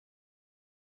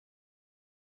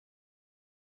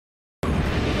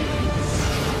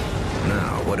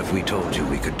if we told you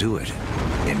we could do it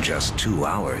in just 2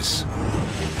 hours?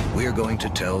 We're going to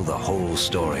tell the whole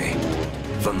story,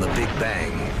 from the Big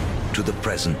Bang to the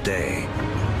present day.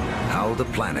 How the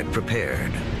planet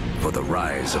prepared for the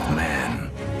rise of man.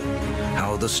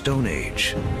 How the Stone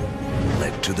Age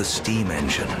led to the steam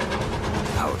engine.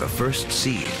 How the first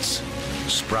seeds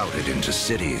sprouted into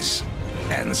cities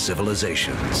and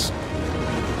civilizations.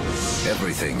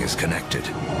 Everything is connected,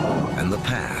 and the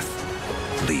path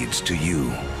leads to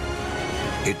you.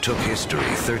 It took history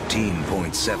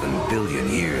 13.7 billion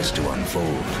years to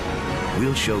unfold.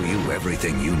 We'll show you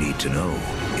everything you need to know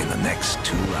in the next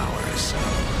 2 hours.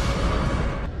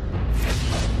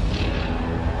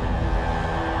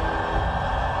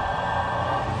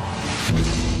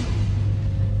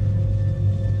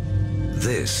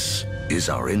 This is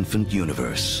our infant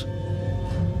universe.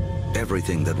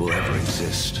 Everything that will ever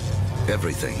exist,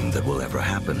 everything that will ever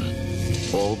happen,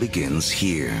 all begins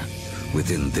here,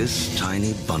 within this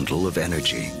tiny bundle of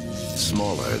energy,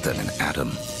 smaller than an atom.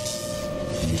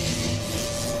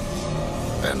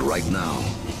 And right now,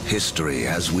 history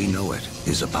as we know it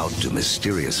is about to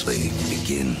mysteriously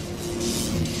begin.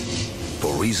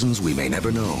 For reasons we may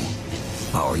never know,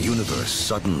 our universe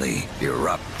suddenly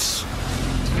erupts.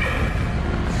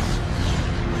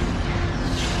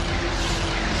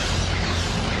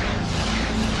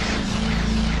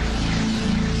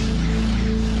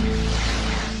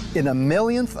 In a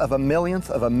millionth of a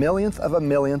millionth of a millionth of a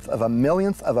millionth of a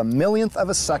millionth of a millionth of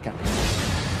a second,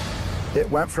 it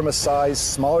went from a size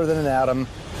smaller than an atom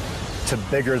to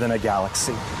bigger than a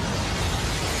galaxy.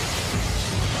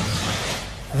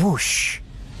 Whoosh!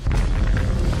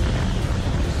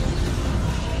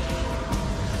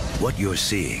 What you're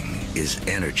seeing is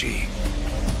energy,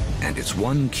 and it's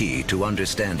one key to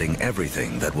understanding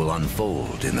everything that will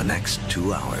unfold in the next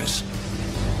 2 hours.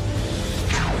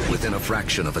 Within a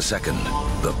fraction of a second,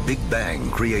 the Big Bang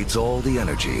creates all the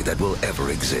energy that will ever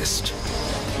exist.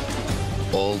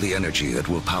 All the energy that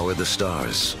will power the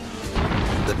stars,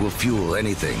 that will fuel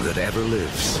anything that ever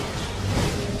lives.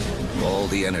 All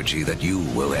the energy that you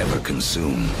will ever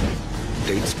consume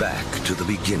dates back to the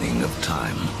beginning of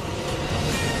time.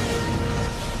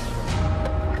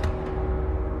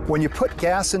 When you put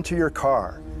gas into your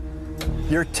car,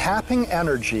 you're tapping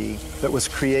energy that was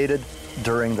created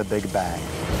during the Big Bang.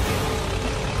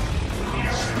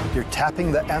 You're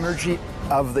tapping the energy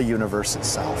of the universe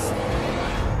itself.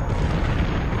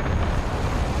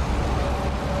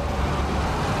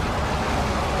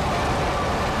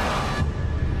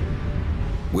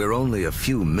 We're only a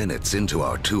few minutes into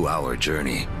our 2-hour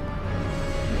journey,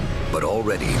 but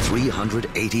already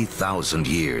 380,000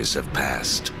 years have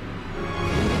passed.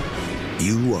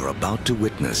 You are about to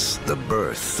witness the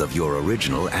birth of your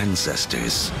original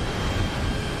ancestors,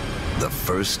 the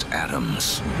first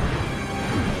atoms.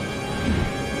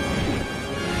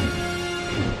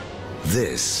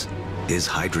 This is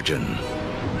hydrogen.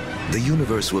 The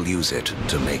universe will use it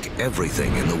to make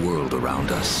everything in the world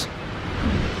around us.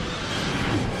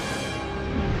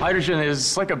 Hydrogen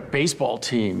is like a baseball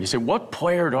team. You say, what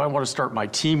player do I want to start my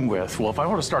team with? Well, if I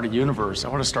want to start a universe, I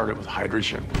want to start it with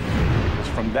hydrogen. Because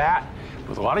from that,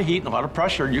 with a lot of heat and a lot of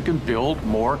pressure, you can build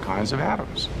more kinds of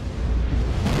atoms.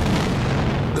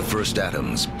 The first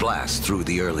atoms blast through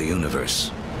the early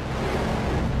universe.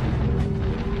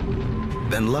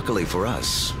 And luckily for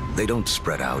us, they don't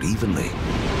spread out evenly.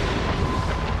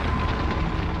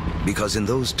 Because in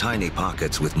those tiny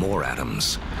pockets with more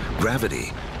atoms,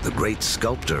 gravity, the great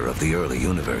sculptor of the early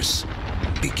universe,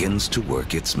 begins to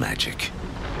work its magic.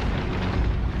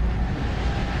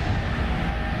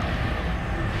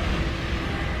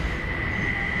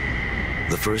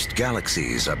 The first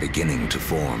galaxies are beginning to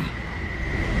form,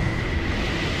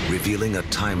 revealing a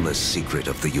timeless secret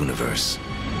of the universe.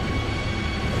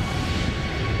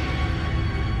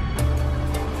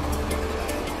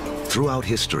 Throughout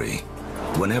history,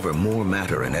 whenever more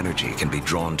matter and energy can be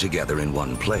drawn together in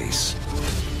one place,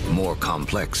 more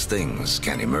complex things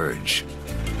can emerge.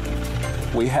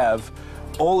 We have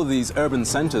all of these urban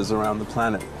centers around the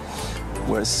planet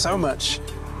where so much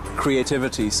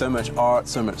creativity, so much art,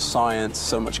 so much science,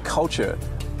 so much culture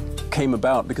came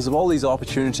about because of all these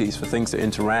opportunities for things to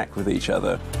interact with each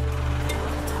other.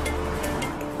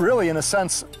 Really, in a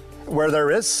sense, where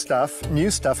there is stuff, new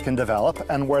stuff can develop,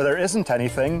 and where there isn't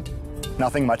anything,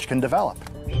 nothing much can develop.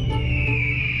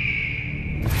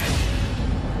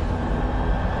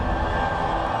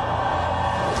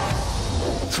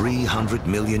 300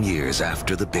 million years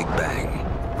after the Big Bang,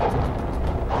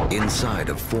 inside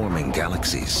of forming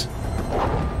galaxies,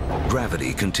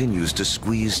 gravity continues to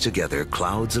squeeze together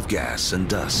clouds of gas and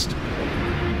dust.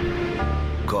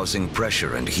 causing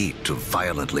pressure and heat to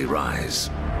violently rise.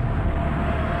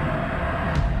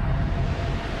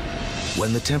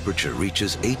 When the temperature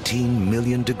reaches 18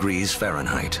 million degrees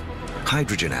Fahrenheit,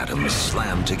 hydrogen atoms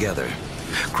slam together,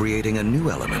 creating a new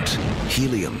element,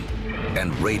 helium,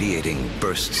 and radiating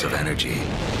bursts of energy.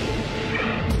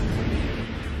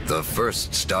 The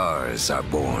first stars are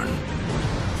born.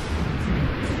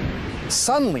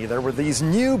 Suddenly, there were these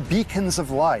new beacons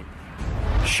of light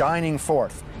shining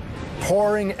forth,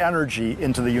 pouring energy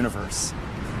into the universe.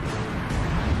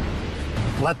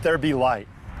 Let there be light.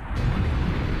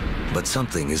 But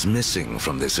something is missing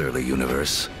from this early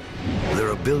universe. There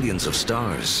are billions of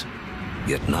stars,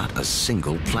 yet not a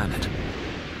single planet.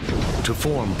 To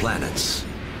form planets,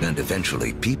 and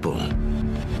eventually people,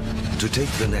 to take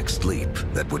the next leap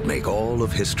that would make all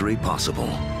of history possible,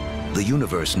 the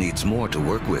universe needs more to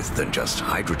work with than just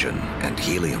hydrogen and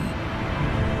helium.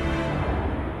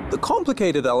 The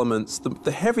complicated elements,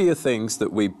 the heavier things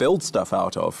that we build stuff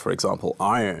out of, for example,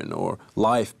 iron or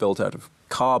life built out of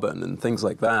carbon and things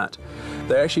like that,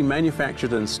 they're actually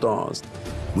manufactured in stars.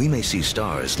 We may see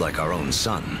stars like our own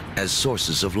sun as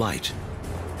sources of light,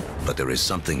 but there is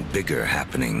something bigger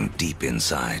happening deep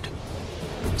inside.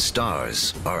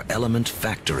 Stars are element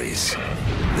factories.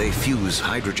 They fuse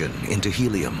hydrogen into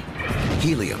helium,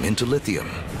 helium into lithium,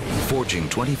 forging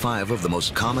 25 of the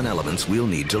most common elements we'll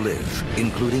need to live,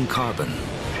 including carbon,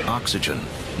 oxygen,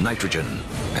 nitrogen,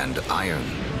 and iron.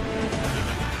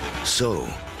 So,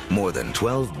 more than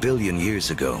 12 billion years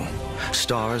ago,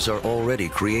 stars are already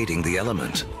creating the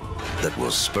element that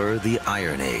will spur the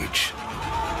Iron Age,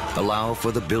 allow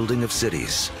for the building of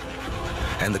cities,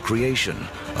 and the creation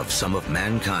of some of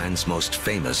mankind's most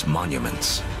famous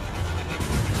monuments.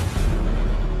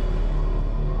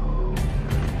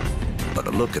 But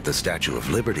a look at the Statue of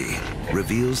Liberty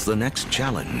reveals the next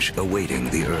challenge awaiting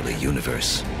the early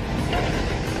universe.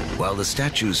 While the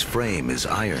statue's frame is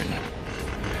iron,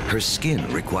 her skin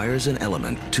requires an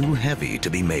element too heavy to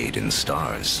be made in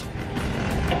stars.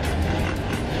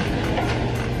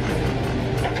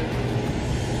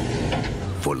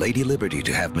 For Lady Liberty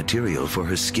to have material for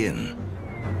her skin,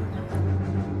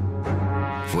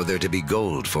 for there to be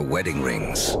gold for wedding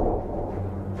rings,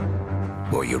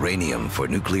 or uranium for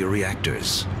nuclear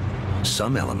reactors,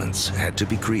 some elements had to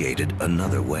be created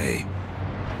another way.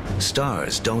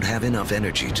 Stars don't have enough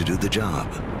energy to do the job,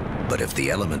 but if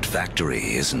the element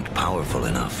factory isn't powerful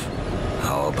enough,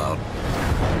 how about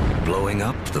blowing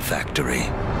up the factory?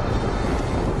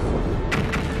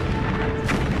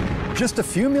 Just a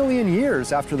few million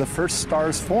years after the first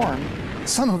stars formed,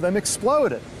 some of them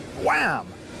exploded. Wham!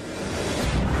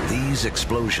 These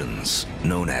explosions,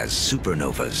 known as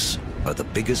supernovas, are the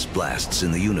biggest blasts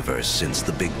in the universe since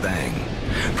the Big Bang,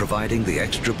 providing the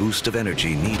extra boost of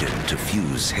energy needed to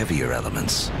fuse heavier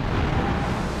elements.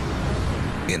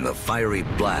 In the fiery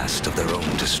blast of their own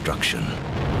destruction,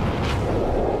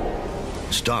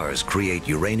 stars create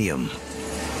uranium,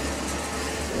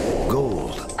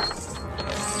 gold,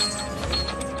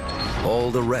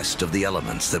 all the rest of the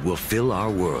elements that will fill our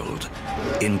world,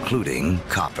 including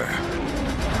copper.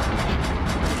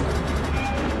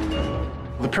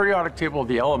 The periodic table of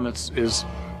the elements is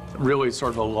really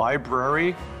sort of a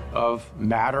library of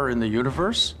matter in the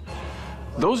universe.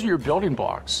 Those are your building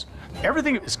blocks.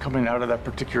 Everything is coming out of that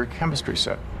particular chemistry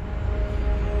set.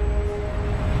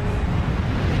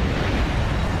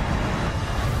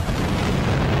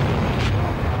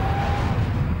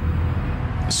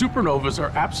 Supernovas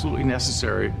are absolutely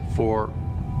necessary for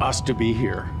us to be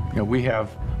here. You know, we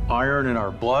have iron in our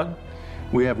blood.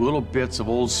 We have little bits of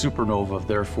old supernova,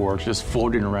 therefore, just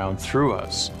floating around through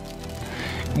us.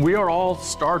 We are all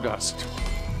stardust.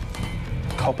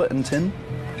 Copper and tin,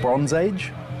 Bronze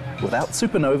Age. Without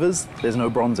supernovas, there's no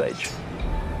Bronze Age.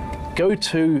 Go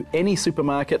to any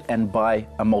supermarket and buy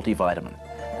a multivitamin.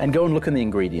 And go and look in the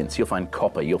ingredients. You'll find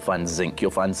copper, you'll find zinc,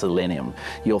 you'll find selenium,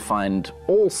 you'll find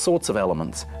all sorts of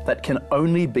elements that can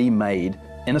only be made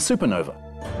in a supernova.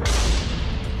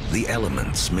 The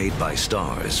elements made by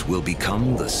stars will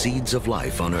become the seeds of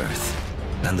life on Earth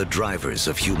and the drivers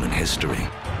of human history.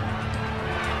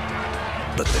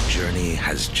 But the journey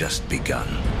has just begun.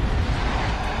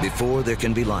 Before there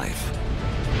can be life,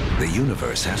 the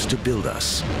universe has to build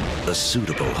us a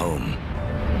suitable home.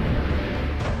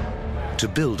 To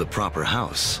build a proper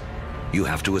house, you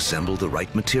have to assemble the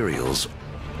right materials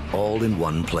all in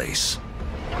one place.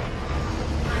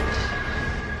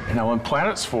 You know, when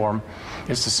planets form,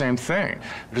 it's the same thing.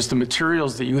 It's the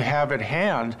materials that you have at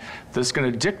hand that's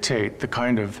going to dictate the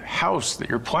kind of house that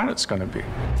your planet's going to be.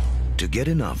 To get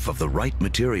enough of the right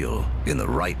material in the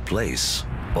right place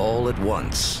all at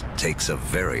once takes a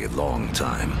very long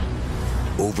time.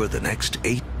 Over the next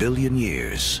 8 billion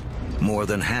years, more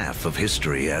than half of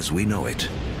history as we know it,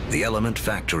 the element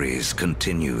factories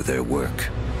continue their work.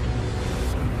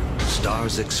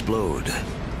 Stars explode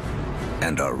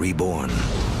and are reborn.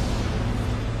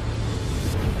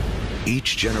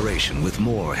 Each generation with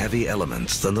more heavy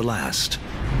elements than the last.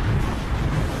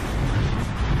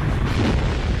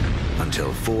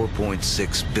 Until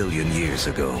 4.6 billion years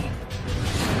ago.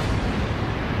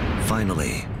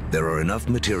 Finally, there are enough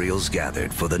materials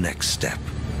gathered for the next step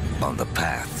on the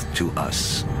path to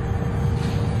us.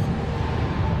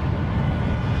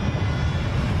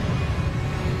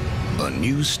 A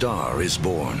new star is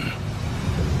born.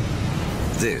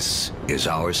 This is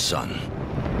our sun.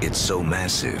 It's so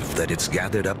massive that it's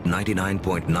gathered up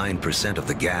 99.9% of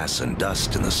the gas and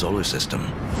dust in the solar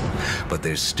system. But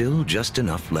there's still just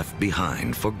enough left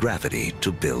behind for gravity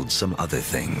to build some other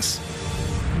things,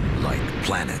 like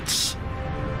planets.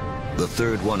 The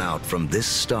third one out from this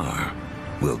star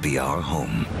will be our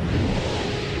home.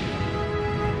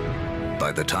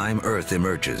 By the time Earth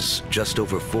emerges, just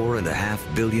over 4.5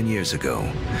 billion years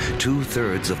ago,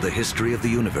 2/3 of the history of the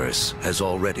universe has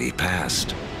already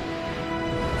passed.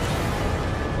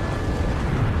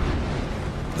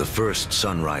 The first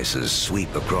sunrises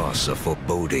sweep across a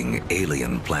foreboding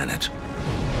alien planet.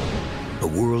 A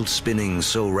world spinning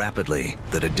so rapidly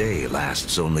that a day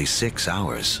lasts only 6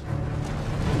 hours.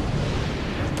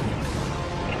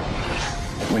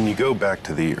 When you go back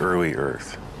to the early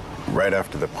Earth, right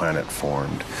after the planet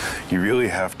formed, you really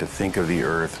have to think of the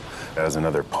Earth as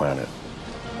another planet.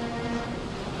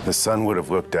 The sun would have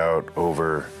looked out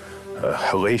over a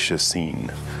hellacious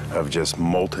scene of just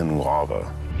molten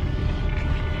lava.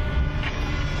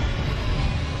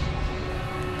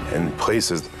 In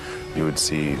places, you would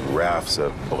see rafts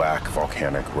of black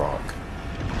volcanic rock.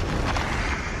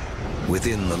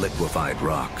 Within the liquefied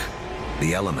rock,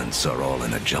 the elements are all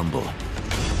in a jumble.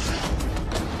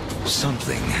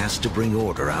 Something has to bring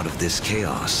order out of this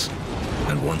chaos.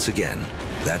 And once again,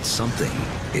 that something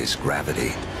is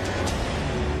gravity.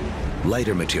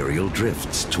 Lighter material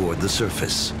drifts toward the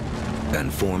surface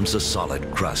and forms a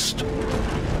solid crust,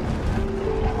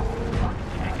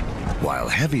 while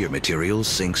heavier material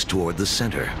sinks toward the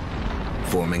center,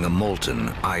 forming a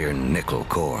molten iron-nickel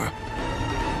core.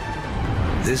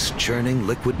 This churning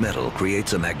liquid metal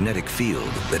creates a magnetic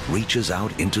field that reaches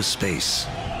out into space.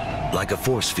 Like a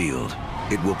force field,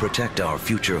 it will protect our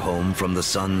future home from the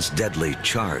sun's deadly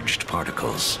charged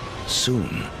particles.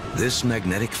 Soon, this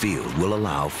magnetic field will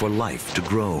allow for life to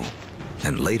grow,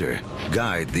 and later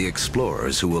guide the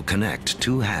explorers who will connect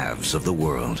two halves of the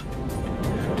world.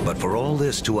 But for all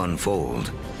this to unfold,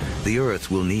 the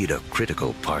Earth will need a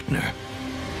critical partner.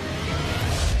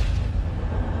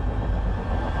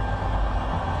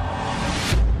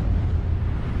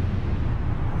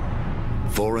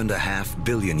 Four and a half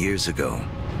billion years ago,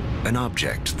 an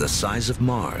object the size of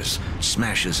Mars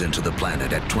smashes into the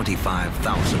planet at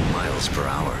 25,000 miles per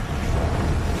hour.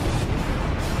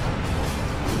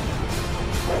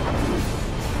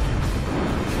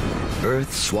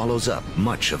 Earth swallows up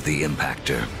much of the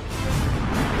impactor.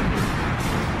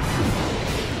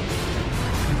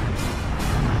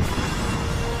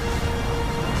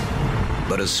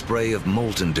 But a spray of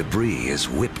molten debris is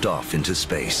whipped off into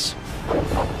space.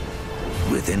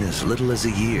 Within as little as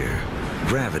a year,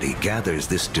 gravity gathers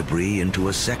this debris into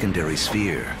a secondary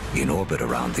sphere in orbit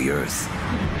around the Earth,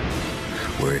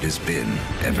 where it has been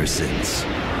ever since.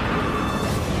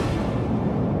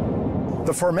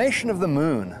 The formation of the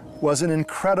moon was an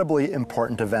incredibly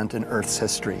important event in Earth's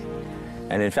history.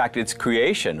 And in fact, its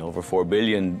creation over 4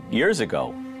 billion years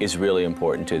ago is really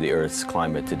important to the Earth's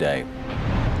climate today.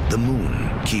 The moon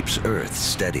keeps Earth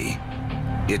steady.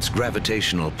 Its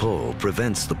gravitational pull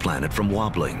prevents the planet from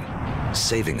wobbling,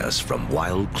 saving us from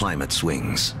wild climate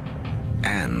swings.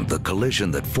 And the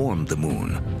collision that formed the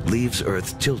moon leaves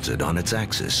Earth tilted on its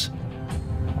axis,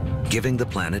 giving the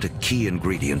planet a key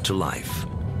ingredient to life: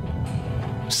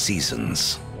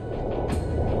 seasons.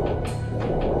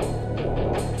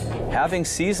 Having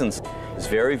seasons is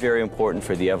very, very important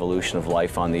for the evolution of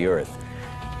life on the Earth.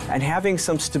 And having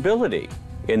some stability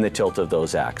in the tilt of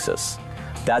those axes,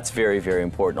 that's very, very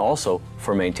important also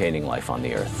for maintaining life on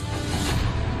the Earth.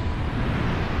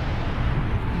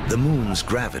 The moon's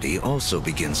gravity also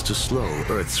begins to slow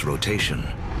Earth's rotation,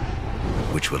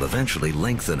 which will eventually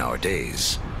lengthen our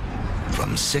days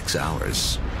from 6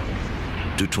 hours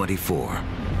to 24.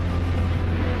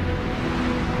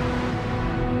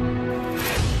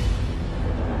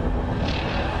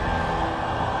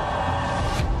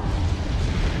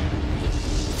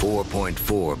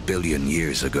 $4.4 billion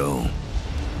years ago,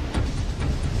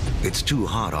 It's too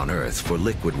hot on Earth for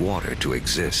liquid water to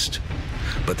exist.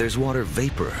 But there's water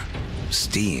vapor,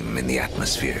 steam in the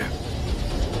atmosphere.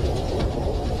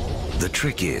 The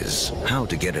trick is how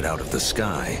to get it out of the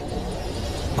sky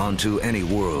onto any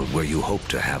world where you hope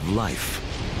to have life.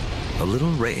 A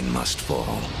little rain must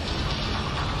fall.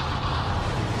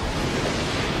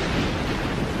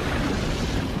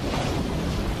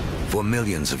 For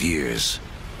millions of years,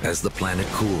 as the planet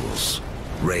cools,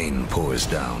 rain pours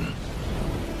down,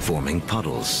 forming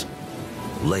puddles,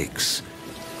 lakes,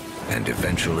 and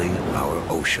eventually our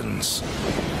oceans.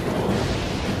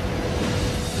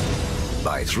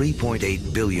 By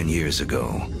 3.8 billion years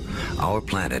ago, our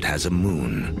planet has a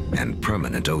moon and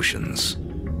permanent oceans.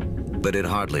 But it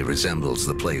hardly resembles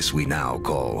the place we now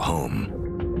call home.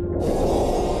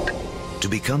 To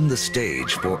become the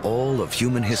stage for all of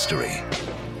human history,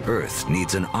 Earth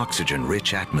needs an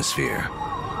oxygen-rich atmosphere,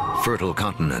 fertile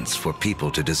continents for people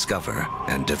to discover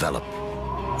and develop.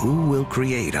 Who will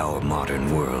create our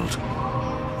modern world?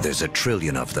 There's 1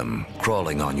 trillion of them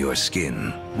crawling on your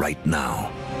skin right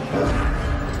now.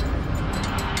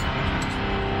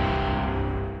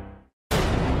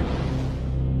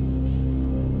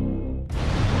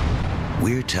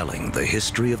 We're telling the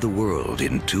history of the world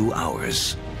in 2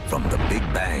 hours, from the Big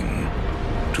Bang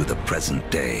to the present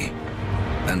day.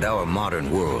 And our modern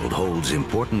world holds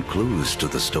important clues to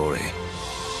the story.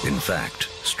 In fact,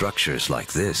 structures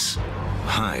like this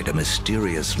hide a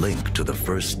mysterious link to the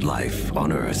first life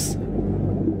on Earth.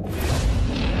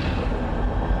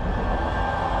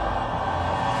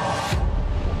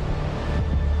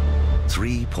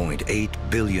 $3.8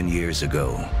 billion years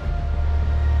ago,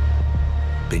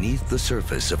 beneath the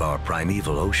surface of our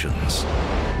primeval oceans,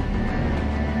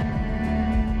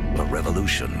 a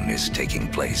revolution is taking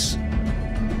place.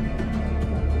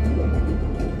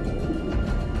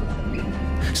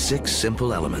 6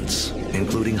 simple elements,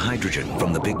 including hydrogen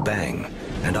from the Big Bang,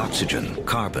 and oxygen,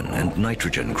 carbon, and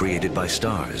nitrogen created by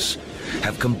stars,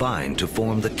 have combined to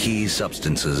form the key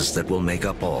substances that will make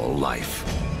up all life,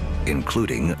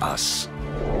 including us.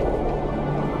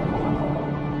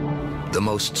 The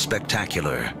most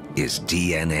spectacular is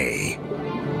DNA.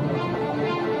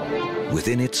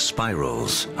 Within its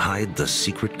spirals hide the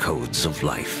secret codes of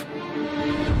life.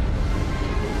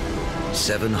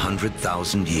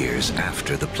 700,000 years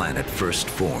after the planet first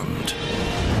formed,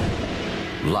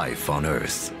 life on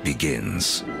Earth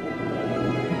begins.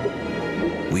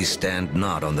 We stand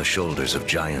not on the shoulders of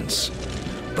giants,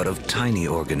 but of tiny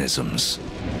organisms,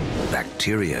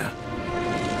 bacteria.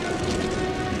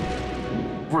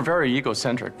 We're very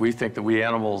egocentric. We think that we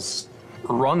animals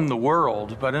run the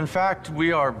world, but in fact,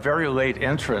 we are very late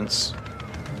entrants.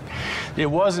 It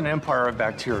was an empire of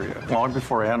bacteria long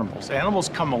before animals. Animals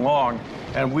come along,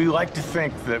 and we like to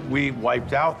think that we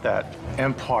wiped out that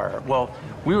empire. Well,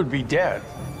 we would be dead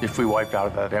if we wiped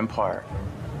out that empire.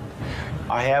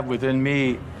 I have within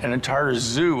me an entire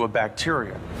zoo of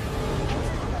bacteria.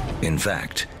 In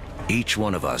fact, each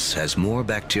one of us has more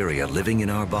bacteria living in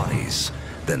our bodies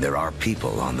than there are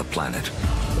people on the planet.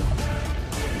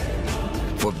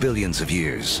 For billions of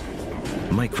years,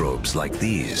 microbes like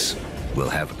these will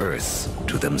have Earth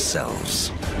to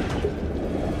themselves.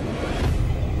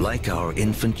 Like our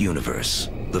infant universe,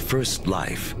 the first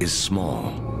life is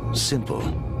small, simple,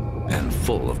 and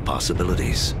full of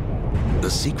possibilities. The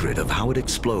secret of how it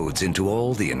explodes into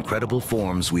all the incredible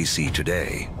forms we see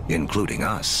today, including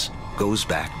us, goes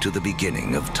back to the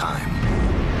beginning of time.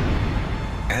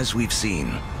 As we've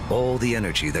seen, all the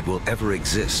energy that will ever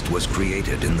exist was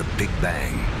created in the Big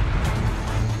Bang.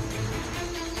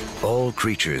 All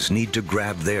creatures need to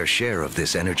grab their share of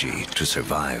this energy to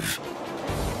survive.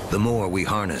 The more we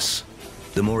harness,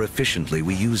 the more efficiently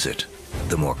we use it,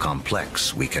 the more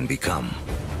complex we can become.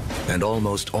 And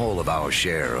almost all of our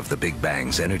share of the Big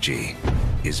Bang's energy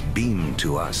is beamed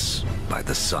to us by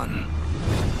the sun.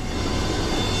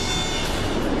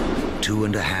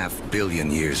 2.5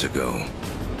 billion years ago,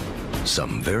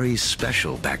 some very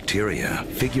special bacteria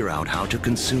figure out how to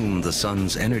consume the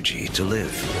sun's energy to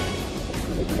live.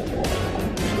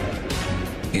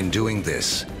 In doing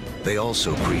this, they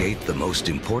also create the most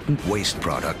important waste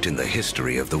product in the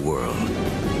history of the world: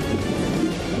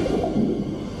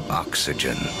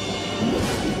 oxygen.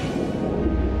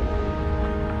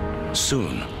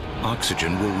 Soon,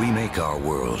 oxygen will remake our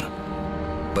world.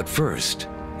 But first,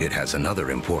 it has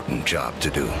another important job to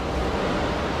do.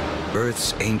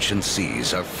 Earth's ancient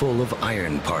seas are full of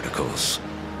iron particles,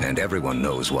 and everyone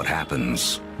knows what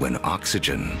happens when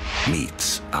oxygen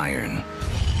meets iron.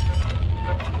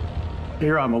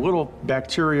 Here I'm a little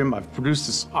bacterium. I've produced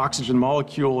this oxygen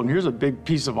molecule, and here's a big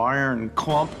piece of iron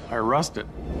clump. I rust it.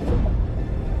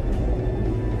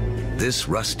 This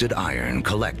rusted iron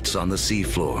collects on the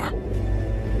seafloor.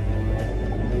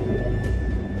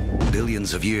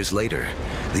 Billions of years later,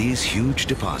 these huge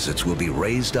deposits will be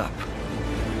raised up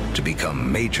to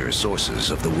become major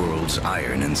sources of the world's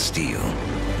iron and steel.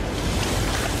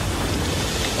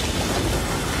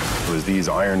 It was these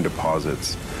iron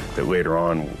deposits that later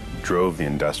on drove the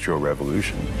Industrial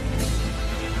Revolution.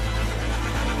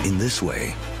 In this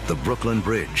way, the Brooklyn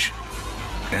Bridge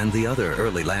and the other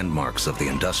early landmarks of the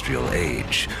Industrial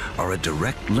Age are a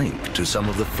direct link to some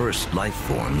of the first life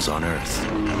forms on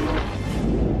Earth.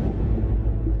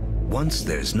 Once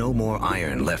there's no more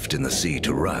iron left in the sea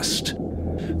to rust,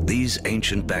 these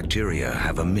ancient bacteria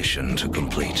have a mission to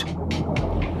complete.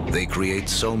 They create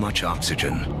so much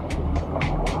oxygen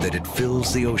that it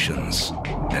fills the oceans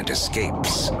and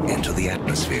escapes into the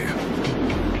atmosphere.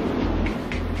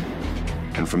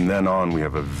 And from then on, we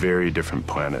have a very different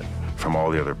planet from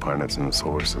all the other planets in the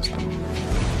solar system.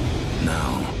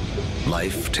 Now,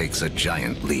 life takes a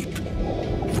giant leap.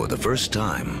 For the first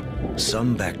time,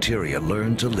 some bacteria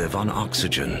learn to live on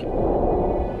oxygen.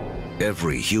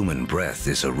 Every human breath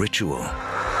is a ritual,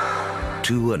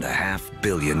 2.5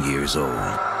 billion years old.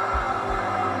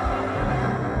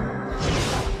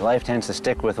 Life tends to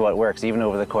stick with what works, even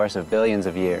over the course of billions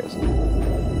of years.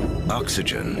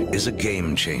 Oxygen is a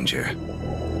game changer.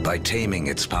 By taming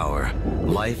its power,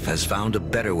 life has found a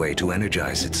better way to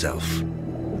energize itself,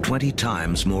 20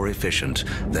 times more efficient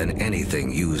than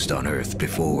anything used on Earth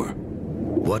before.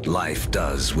 What life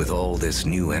does with all this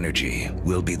new energy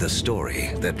will be the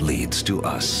story that leads to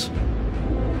us.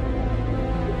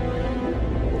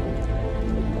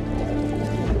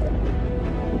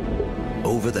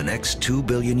 Over the next 2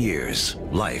 billion years,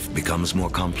 life becomes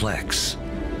more complex.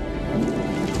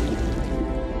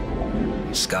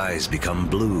 Skies become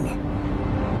blue,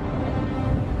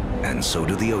 and so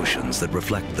do the oceans that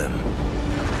reflect them.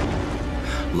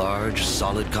 Large,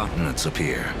 solid continents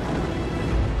appear.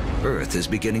 Earth is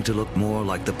beginning to look more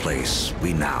like the place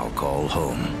we now call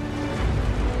home.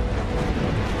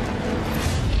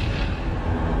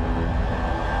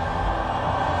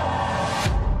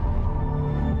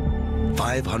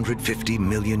 $550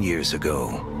 million years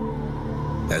ago,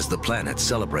 as the planet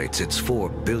celebrates its 4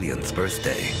 billionth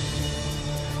birthday,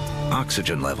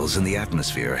 oxygen levels in the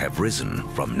atmosphere have risen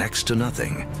from next to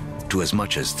nothing to as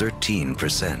much as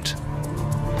 13%.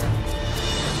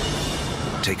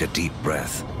 Take a deep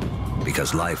breath,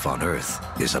 because life on Earth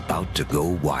is about to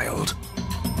go wild.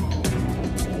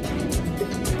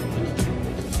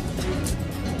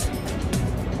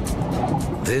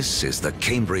 This is the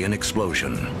Cambrian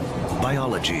explosion,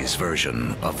 biology's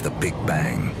version of the Big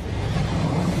Bang.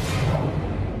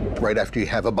 Right after you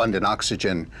have abundant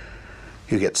oxygen,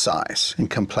 you get size and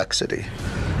complexity,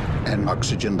 and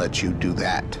oxygen lets you do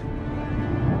that.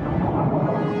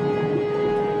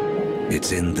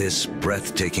 It's in this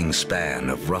breathtaking span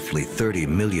of roughly 30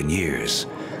 million years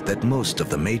that most of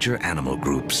the major animal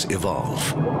groups evolve.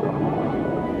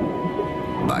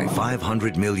 By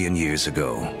 500 million years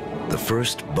ago, the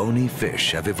first bony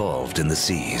fish have evolved in the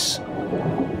seas.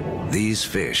 These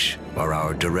fish are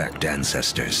our direct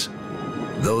ancestors.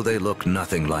 Though they look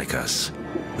nothing like us,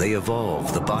 they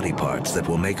evolve the body parts that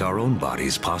will make our own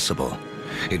bodies possible,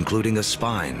 including a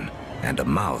spine and a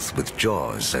mouth with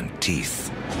jaws and teeth.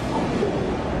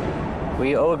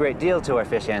 We owe a great deal to our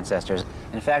fish ancestors.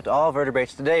 In fact, all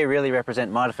vertebrates today really represent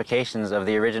modifications of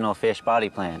the original fish body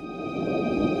plan.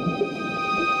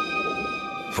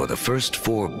 For the first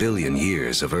 4 billion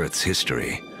years of Earth's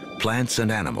history, plants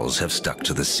and animals have stuck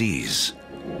to the seas.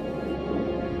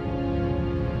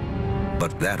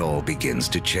 But that all begins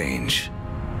to change.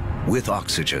 With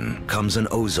oxygen comes an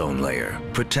ozone layer,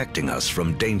 protecting us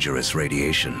from dangerous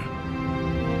radiation.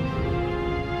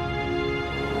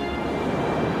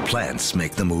 Plants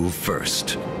make the move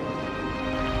first.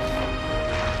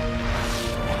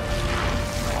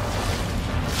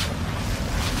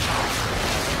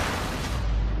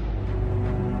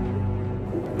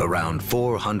 Around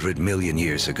 400 million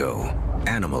years ago,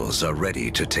 animals are ready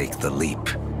to take the leap.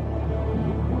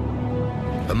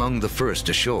 Among the first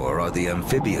ashore are the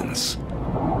amphibians,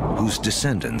 whose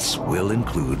descendants will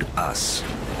include us.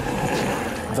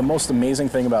 The most amazing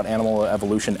thing about animal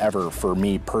evolution ever, for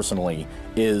me personally,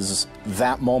 is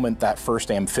that moment that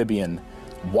first amphibian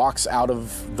walks out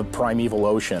of the primeval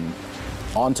ocean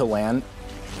onto land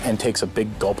and takes a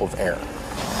big gulp of air.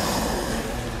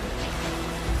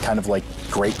 Kind of like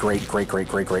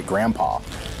great-great-great-great-great-great-grandpa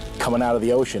coming out of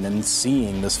the ocean and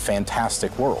seeing this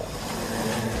fantastic world.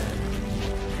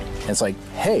 And it's like,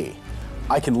 hey,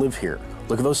 I can live here.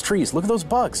 Look at those trees, look at those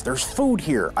bugs, there's food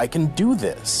here, I can do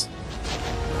this.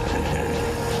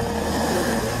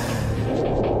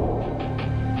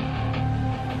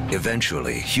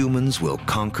 Eventually, humans will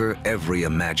conquer every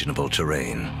imaginable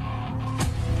terrain.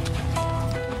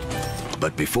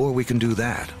 But before we can do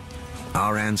that,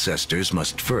 our ancestors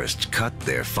must first cut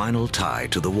their final tie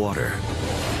to the water.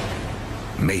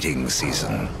 Mating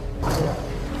season.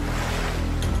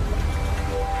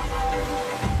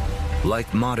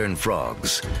 Like modern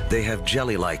frogs, they have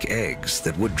jelly-like eggs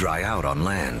that would dry out on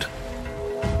land.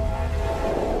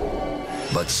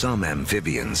 But some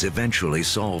amphibians eventually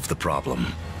solve the problem.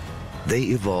 They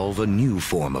evolve a new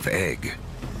form of egg,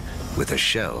 with a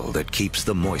shell that keeps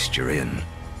the moisture in.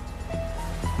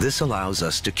 This allows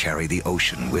us to carry the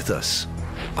ocean with us,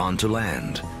 onto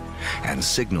land, and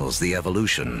signals the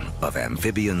evolution of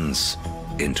amphibians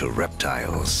into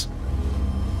reptiles.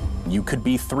 You could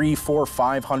be 300, 400,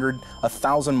 500,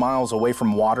 1,000 miles away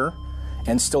from water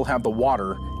and still have the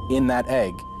water in that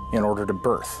egg in order to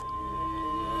birth.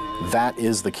 That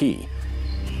is the key.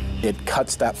 It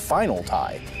cuts that final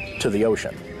tie to the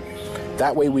ocean.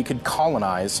 That way we could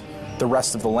colonize the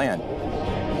rest of the land.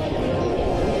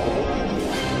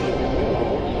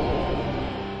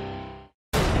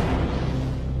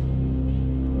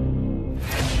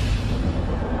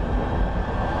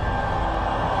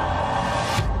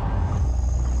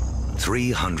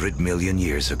 $300 million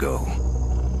years ago,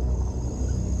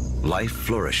 life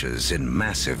flourishes in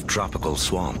massive tropical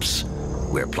swamps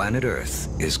where planet Earth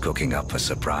is cooking up a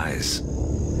surprise.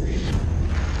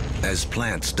 As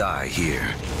plants die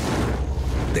here,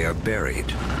 they are buried,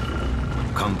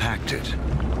 compacted,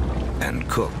 and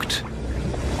cooked.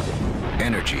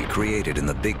 Energy created in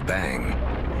the Big Bang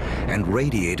and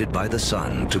radiated by the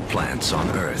sun to plants on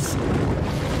Earth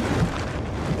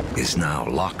is now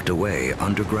locked away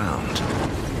underground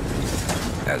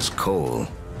as coal,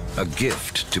 a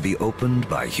gift to be opened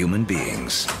by human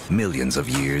beings millions of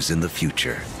years in the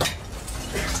future.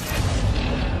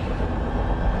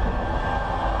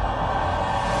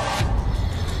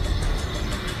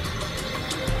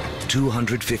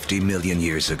 $250 million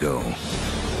years ago,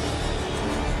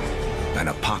 an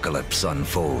apocalypse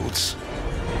unfolds.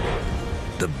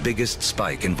 The biggest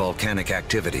spike in volcanic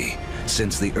activity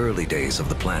since the early days of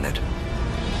the planet.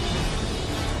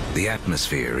 The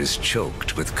atmosphere is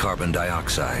choked with carbon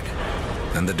dioxide,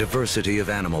 and the diversity of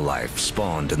animal life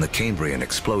spawned in the Cambrian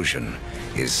explosion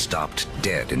is stopped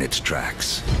dead in its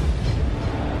tracks.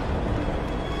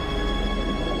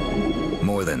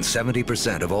 More than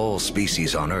 70% of all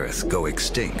species on Earth go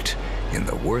extinct in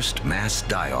the worst mass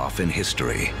die-off in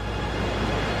history,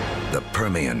 the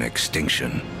Permian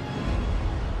extinction.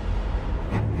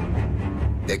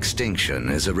 Extinction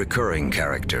is a recurring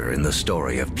character in the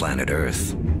story of planet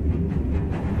Earth.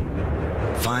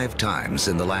 5 times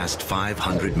in the last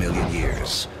 500 million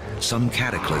years, some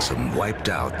cataclysm wiped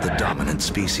out the dominant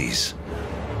species.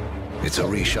 It's a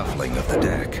reshuffling of the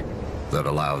deck that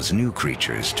allows new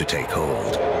creatures to take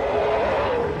hold.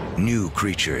 New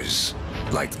creatures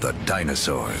like the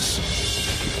dinosaurs.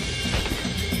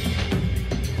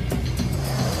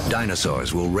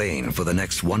 Dinosaurs will reign for the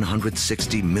next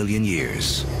 160 million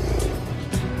years.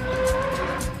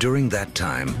 During that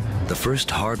time, the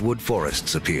first hardwood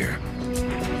forests appear.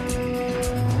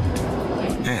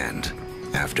 And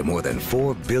after more than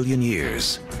 4 billion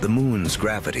years, the moon's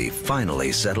gravity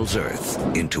finally settles Earth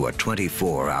into a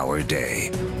 24-hour day.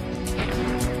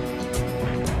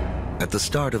 At the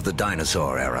start of the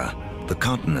dinosaur era, the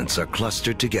continents are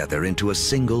clustered together into a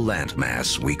single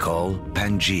landmass we call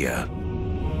Pangaea.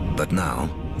 But now,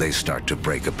 they start to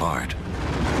break apart.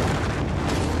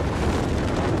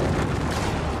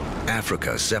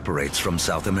 Africa separates from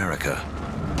South America.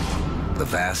 The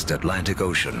vast Atlantic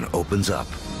Ocean opens up,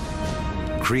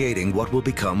 creating what will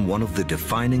become one of the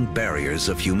defining barriers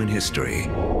of human history,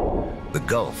 the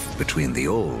gulf between the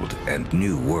old and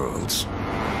new worlds.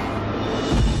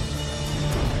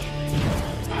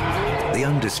 The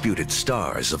undisputed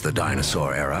stars of the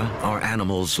dinosaur era are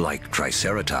animals like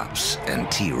Triceratops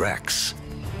and T-Rex.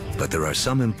 But there are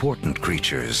some important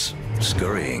creatures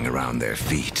scurrying around their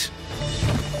feet.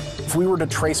 If we were to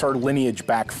trace our lineage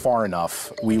back far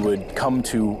enough, we would come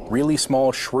to really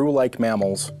small shrew-like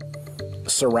mammals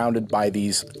surrounded by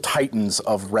these titans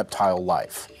of reptile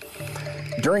life.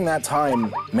 During that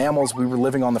time, mammals, we were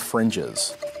living on the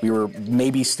fringes. We were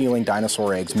maybe stealing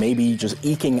dinosaur eggs, maybe just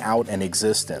eking out an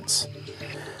existence.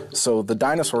 So the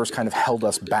dinosaurs kind of held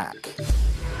us back.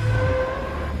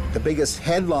 The biggest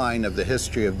headline of the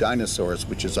history of dinosaurs,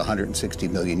 which is 160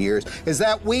 million years, is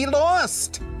that we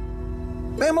lost.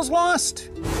 Mammals lost.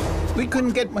 We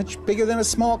couldn't get much bigger than a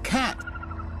small cat.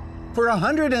 For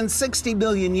 160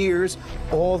 million years,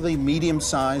 all the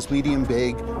medium-sized,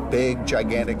 medium-big, big,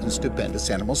 gigantic, and stupendous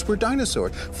animals were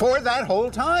dinosaurs for that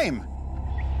whole time.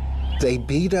 They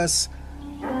beat us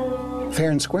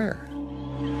fair and square.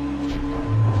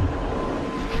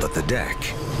 But the deck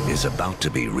is about to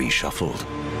be reshuffled.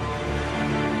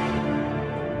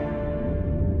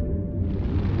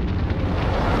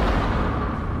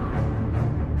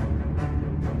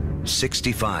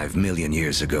 "65 million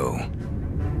years ago,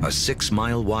 a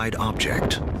 6-mile-wide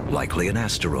object, likely an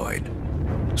asteroid,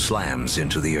 slams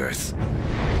into the Earth.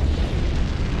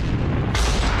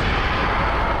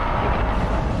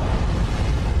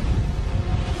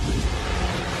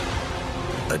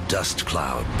 A dust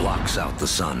cloud blocks out the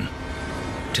sun.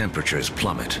 Temperatures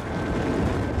plummet.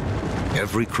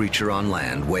 Every creature on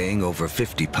land weighing over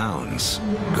 50 pounds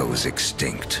goes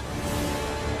extinct.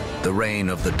 The reign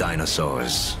of the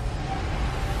dinosaurs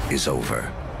is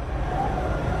over.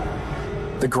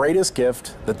 The greatest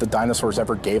gift that the dinosaurs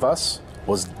ever gave us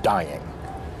was dying.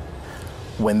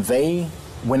 When they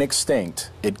went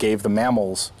extinct, it gave the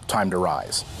mammals time to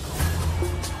rise.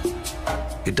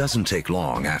 It doesn't take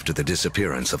long after the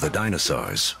disappearance of the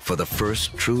dinosaurs for the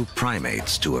first true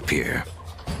primates to appear.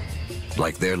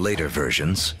 Like their later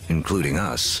versions, including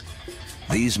us,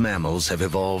 these mammals have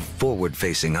evolved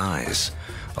forward-facing eyes,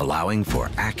 allowing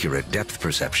for accurate depth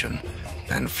perception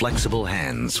and flexible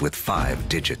hands with 5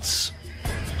 digits.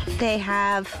 They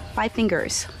have 5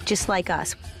 fingers, just like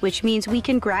us, which means we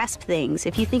can grasp things.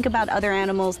 If you think about other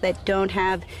animals that don't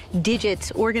have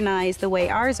digits organized the way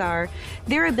ours are,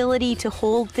 their ability to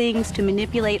hold things, to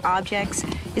manipulate objects,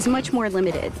 is much more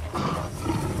limited.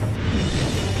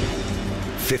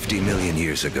 50 million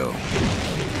years ago,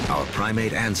 our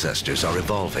primate ancestors are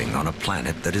evolving on a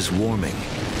planet that is warming.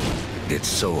 It's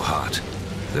so hot,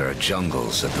 there are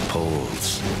jungles at the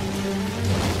poles.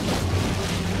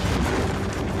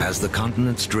 As the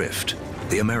continents drift,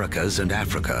 the Americas and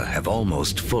Africa have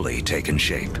almost fully taken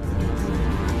shape.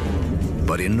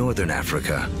 But in northern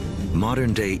Africa,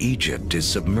 modern-day Egypt is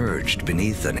submerged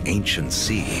beneath an ancient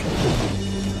sea.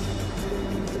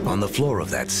 On the floor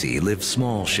of that sea live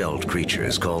small shelled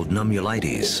creatures called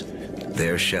nummulites.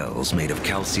 Their shells, made of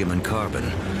calcium and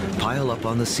carbon, pile up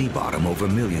on the sea bottom over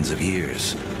millions of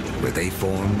years, where they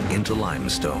form into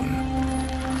limestone.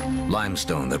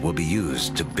 Limestone that will be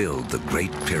used to build the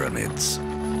Great Pyramids.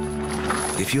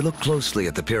 If you look closely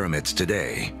at the pyramids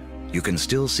today, you can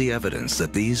still see evidence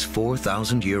that these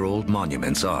 4,000-year-old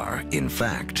monuments are, in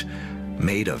fact,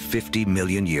 made of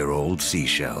 50-million-year-old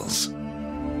seashells.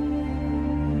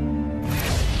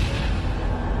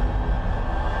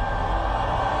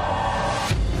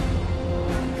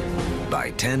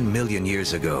 By 10 million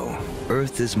years ago,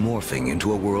 Earth is morphing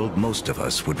into a world most of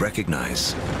us would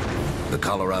recognize. The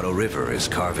Colorado River is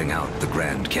carving out the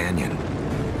Grand Canyon.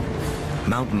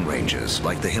 Mountain ranges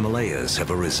like the Himalayas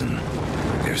have arisen.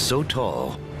 They're so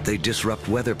tall, they disrupt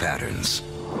weather patterns,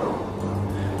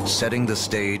 setting the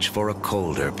stage for a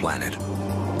colder planet.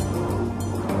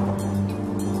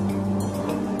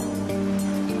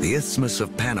 The Isthmus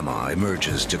of Panama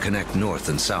emerges to connect North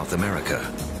and South America,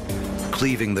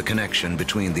 cleaving the connection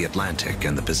between the Atlantic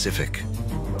and the Pacific,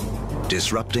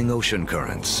 disrupting ocean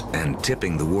currents and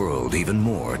tipping the world even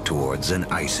more towards an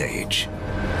ice age.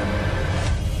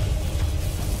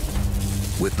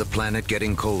 With the planet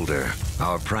getting colder,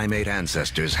 our primate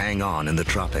ancestors hang on in the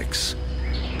tropics.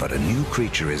 But a new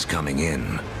creature is coming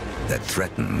in that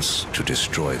threatens to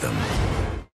destroy them.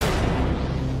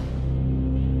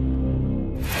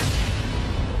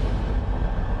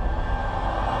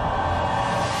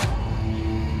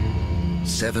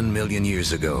 "7 million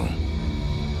years ago,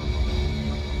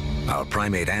 our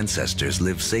primate ancestors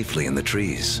lived safely in the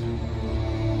trees.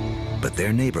 But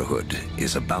their neighborhood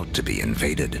is about to be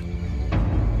invaded.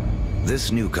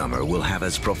 This newcomer will have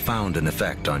as profound an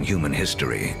effect on human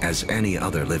history as any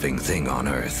other living thing on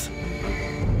Earth.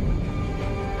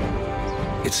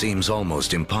 It seems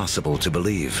almost impossible to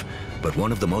believe, but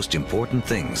one of the most important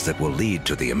things that will lead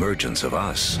to the emergence of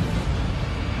us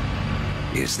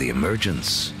is the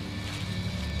emergence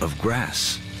of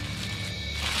grass.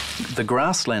 The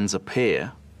grasslands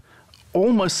appear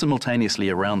almost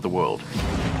simultaneously around the world.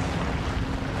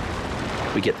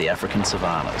 We get the African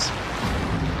savannas.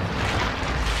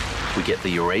 We get the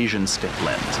Eurasian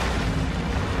steppelands.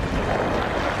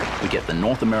 We get the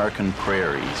North American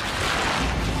prairies.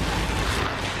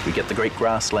 We get the great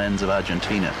grasslands of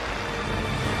Argentina,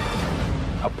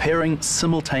 appearing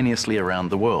simultaneously around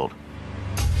the world.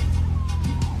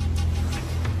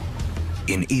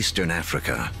 In eastern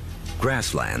Africa,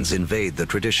 grasslands invade the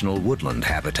traditional woodland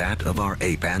habitat of our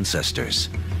ape ancestors.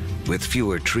 With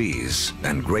fewer trees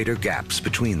and greater gaps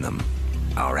between them,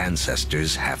 our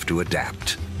ancestors have to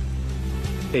adapt.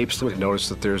 Apes would notice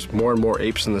that there's more and more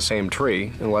apes in the same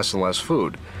tree and less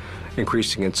food.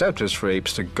 increasing incentives for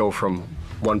apes to go from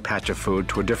one patch of food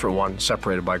to a different one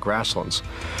separated by grasslands.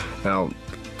 Now,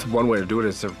 one way to do it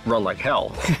is to run like hell.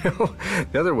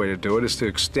 The other way to do it is to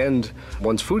extend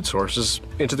one's food sources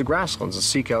into the grasslands and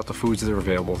seek out the foods that are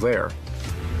available there.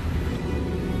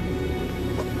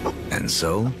 And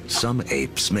so, some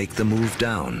apes make the move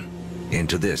down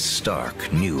into this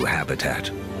stark new habitat.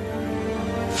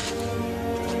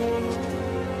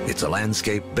 It's a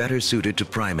landscape better suited to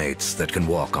primates that can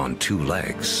walk on two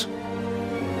legs,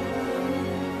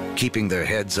 keeping their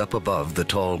heads up above the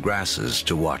tall grasses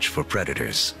to watch for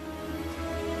predators.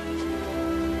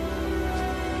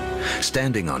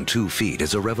 Standing on 2 feet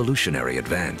is a revolutionary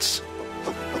advance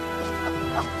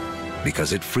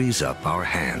because it frees up our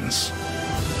hands.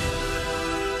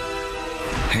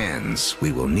 Hands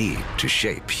we will need to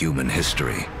shape human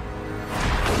history.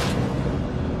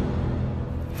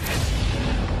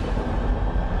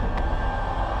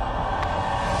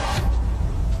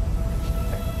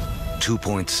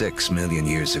 $2.6 million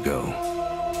years ago,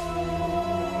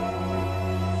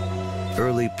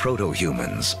 early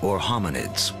proto-humans, or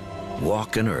hominids,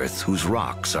 walk an Earth whose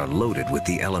rocks are loaded with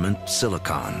the element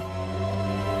silicon.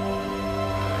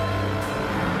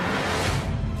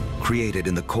 Created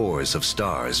in the cores of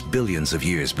stars billions of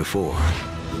years before,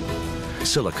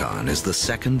 silicon is the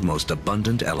second most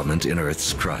abundant element in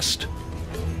Earth's crust.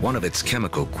 One of its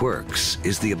chemical quirks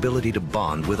is the ability to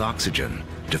bond with oxygen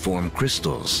to form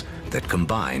crystals that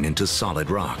combine into solid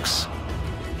rocks.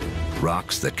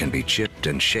 Rocks that can be chipped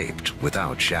and shaped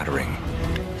without shattering.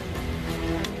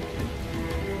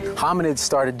 Hominids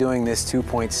started doing this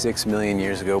 2.6 million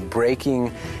years ago,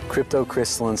 breaking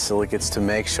cryptocrystalline silicates to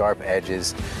make sharp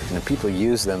edges, and people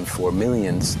use them for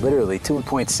millions, literally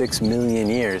 2.6 million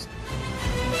years.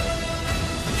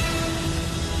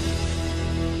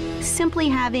 Simply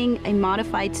having a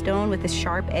modified stone with a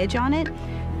sharp edge on it,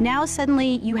 now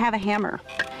suddenly you have a hammer.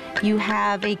 You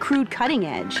have a crude cutting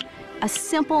edge. A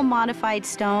simple modified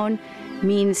stone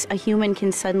means a human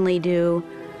can suddenly do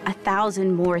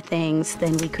 1,000 more things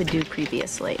than we could do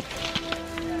previously.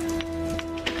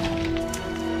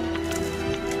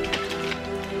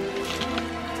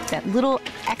 That little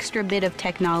extra bit of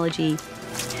technology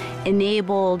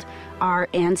enabled our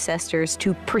ancestors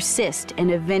to persist and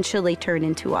eventually turn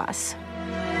into us.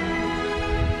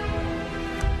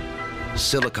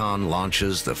 Silicon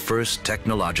launches the first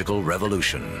technological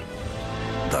revolution,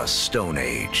 the Stone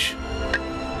Age.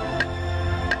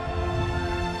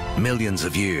 Millions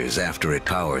of years after it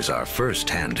powers our first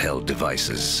handheld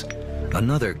devices,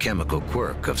 another chemical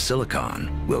quirk of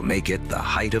silicon will make it the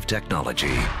height of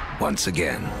technology once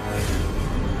again.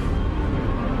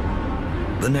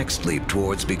 The next leap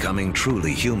towards becoming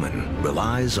truly human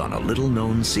relies on a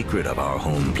little-known secret of our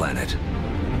home planet.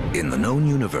 In the known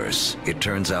universe, it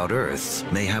turns out Earth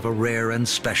may have a rare and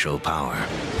special power.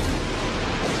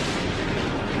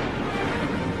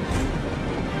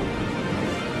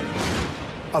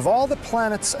 Of all the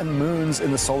planets and moons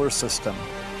in the solar system,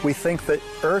 we think that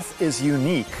Earth is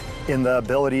unique in the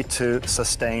ability to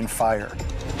sustain fire.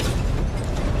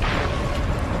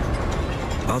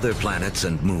 Other planets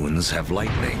and moons have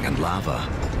lightning and lava.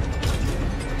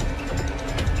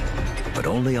 But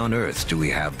only on Earth do we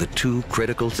have the two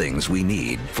critical things we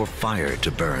need for fire to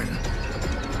burn.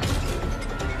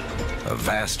 A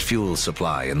vast fuel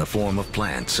supply in the form of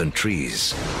plants and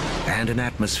trees, and an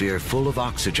atmosphere full of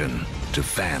oxygen to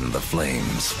fan the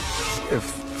flames. If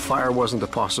fire wasn't a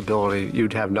possibility,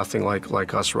 you'd have nothing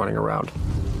like us running around.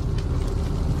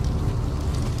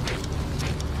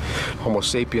 Homo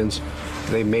sapiens,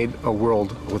 they made a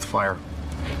world with fire.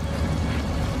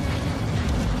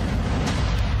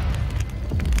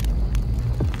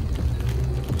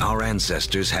 Our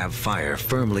ancestors have fire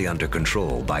firmly under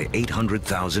control by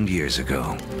 800,000 years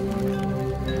ago.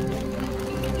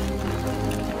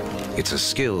 It's a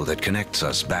skill that connects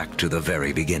us back to the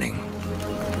very beginning.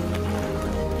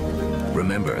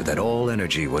 Remember that all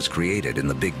energy was created in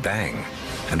the Big Bang,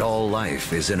 and all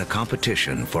life is in a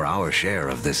competition for our share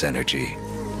of this energy.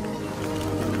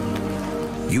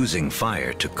 Using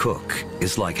fire to cook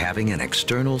is like having an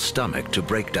external stomach to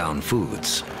break down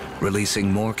foods,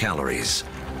 releasing more calories,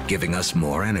 giving us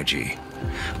more energy,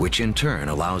 which in turn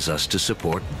allows us to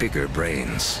support bigger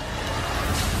brains.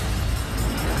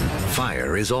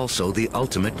 Fire is also the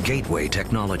ultimate gateway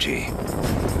technology.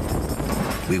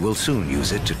 We will soon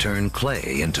use it to turn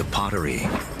clay into pottery,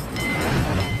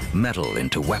 metal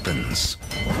into weapons,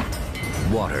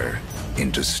 water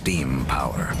into steam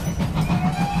power.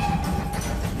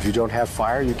 If you don't have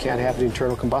fire, you can't have the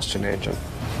internal combustion engine.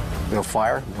 No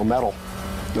fire, no metal.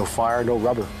 No fire, no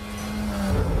rubber.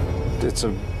 It's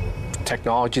a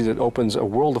technology that opens a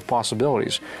world of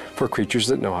possibilities for creatures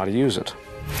that know how to use it.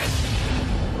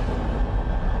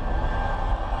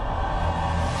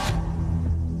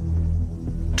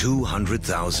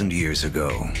 "200,000 years ago,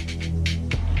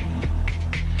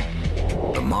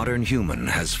 the modern human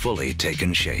has fully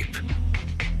taken shape.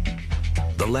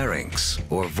 The larynx,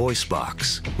 or voice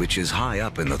box, which is high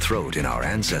up in the throat in our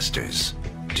ancestors,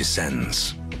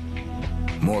 descends.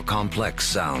 More complex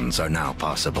sounds are now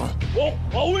possible.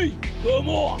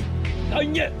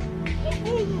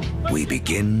 We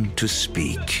begin to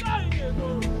speak.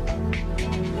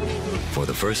 For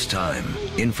the first time,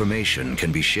 information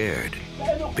can be shared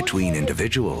between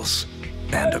individuals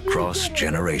and across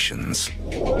generations.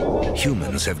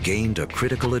 Humans have gained a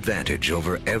critical advantage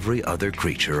over every other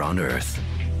creature on Earth.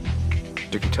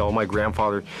 You can tell my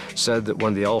grandfather said that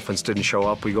when the elephants didn't show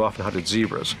up, we go off and hunted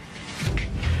zebras.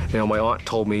 You know, my aunt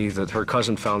told me that her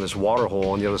cousin found this water hole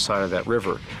on the other side of that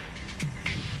river.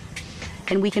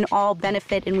 And we can all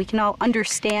benefit and we can all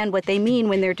understand what they mean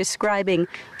when they're describing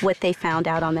what they found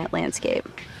out on that landscape.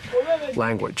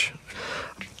 Language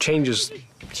changes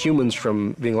humans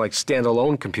from being like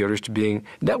standalone computers to being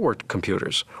networked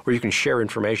computers, where you can share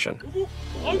information.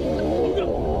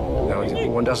 Now,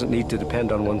 one doesn't need to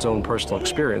depend on one's own personal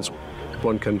experience.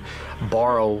 One can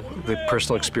borrow the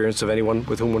personal experience of anyone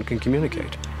with whom one can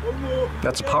communicate.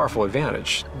 That's a powerful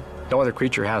advantage. No other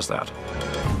creature has that.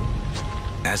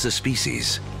 As a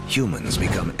species, humans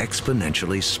become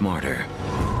exponentially smarter.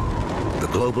 The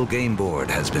global game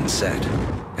board has been set,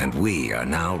 and we are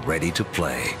now ready to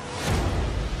play.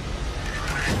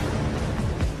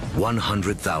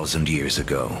 100,000 years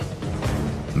ago,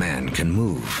 man can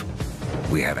move.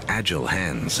 We have agile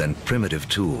hands and primitive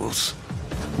tools.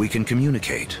 We can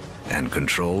communicate and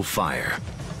control fire.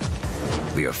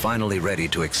 We are finally ready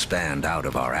to expand out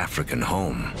of our African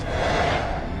home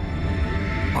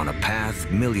on a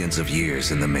path millions of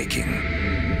years in the making.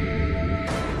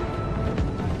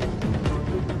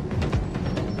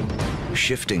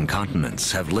 Shifting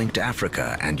continents have linked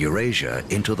Africa and Eurasia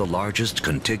into the largest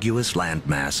contiguous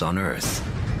landmass on Earth,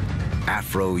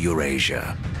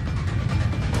 Afro-Eurasia.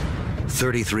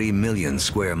 33 million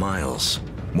square miles,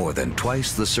 more than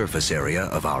twice the surface area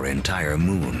of our entire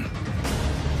moon.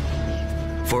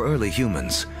 For early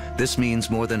humans, this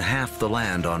means more than half the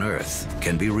land on Earth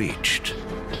can be reached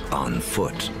on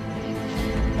foot.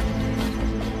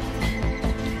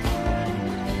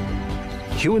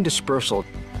 Human dispersal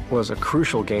was a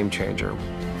crucial game changer.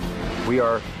 We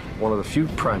are one of the few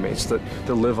primates that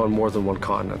live on more than one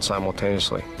continent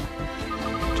simultaneously.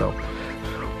 So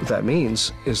what that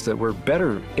means is that we're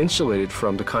better insulated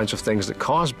from the kinds of things that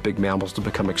cause big mammals to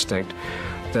become extinct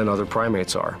than other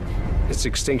primates are. It's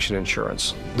extinction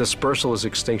insurance. Dispersal is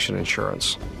extinction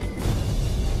insurance.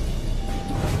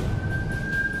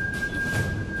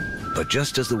 But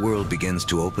just as the world begins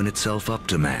to open itself up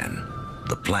to man,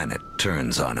 the planet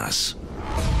turns on us.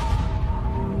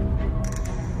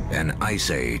 An ice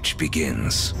age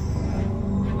begins.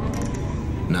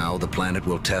 Now the planet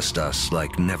will test us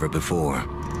like never before.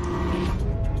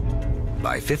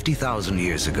 By 50,000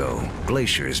 years ago,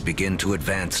 glaciers begin to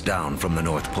advance down from the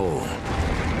North Pole.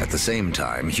 At the same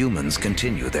time, humans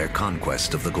continue their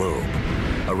conquest of the globe,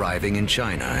 arriving in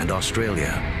China and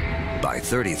Australia. By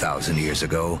 30,000 years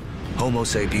ago, Homo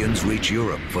sapiens reach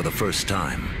Europe for the first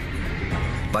time.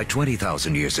 By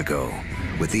 20,000 years ago,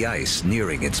 with the ice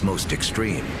nearing its most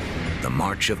extreme, the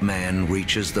march of man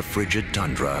reaches the frigid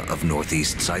tundra of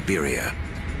northeast Siberia.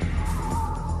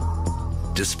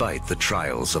 Despite the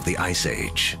trials of the Ice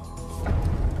Age,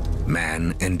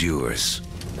 man endures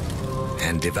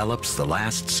and develops the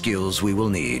last skills we will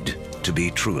need to be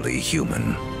truly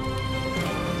human.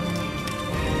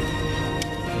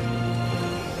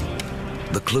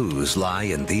 The clues lie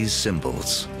in these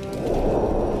symbols.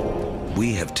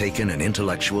 We have taken an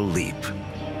intellectual leap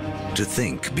to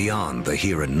think beyond the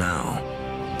here and now,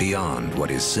 beyond what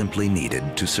is simply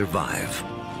needed to survive.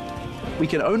 We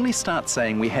can only start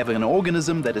saying we have an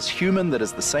organism that is human, that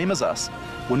is the same as us,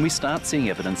 when we start seeing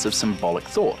evidence of symbolic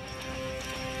thought.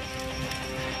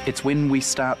 It's when we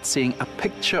start seeing a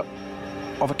picture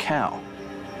of a cow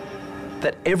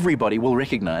that everybody will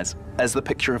recognize as the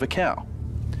picture of a cow.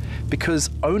 Because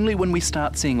only when we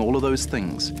start seeing all of those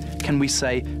things can we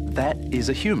say that is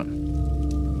a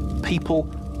human. People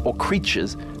or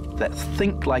creatures that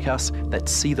think like us, that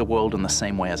see the world in the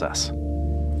same way as us.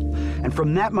 And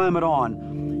from that moment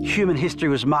on, human history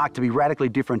was marked to be radically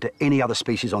different to any other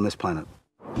species on this planet.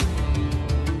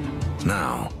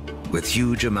 Now, with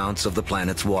huge amounts of the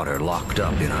planet's water locked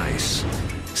up in ice,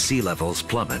 sea levels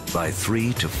plummet by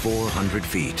 300 to 400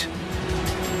 feet.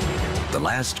 the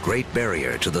last great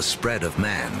barrier to the spread of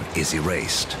man is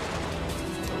erased.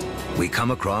 We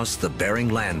come across the Bering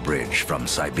Land Bridge from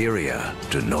Siberia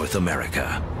to North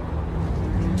America.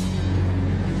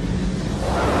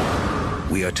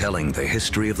 We are telling the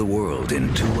history of the world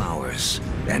in 2 hours,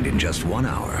 and in just 1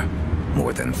 hour,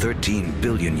 more than 13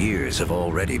 billion years have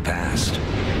already passed.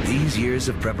 These years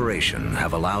of preparation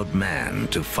have allowed man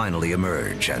to finally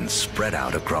emerge and spread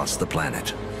out across the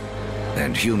planet.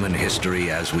 And human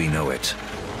history as we know it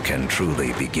can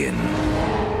truly begin.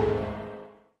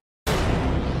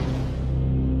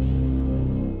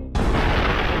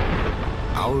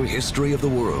 Our history of the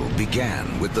world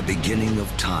began with the beginning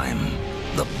of time,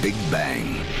 the Big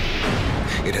Bang.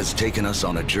 It has taken us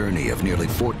on a journey of nearly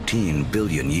 14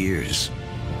 billion years.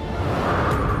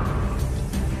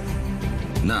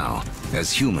 Now,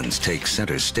 as humans take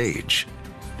center stage,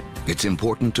 it's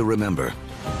important to remember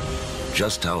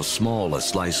just how small a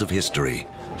slice of history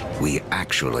we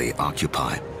actually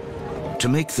occupy. To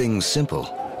make things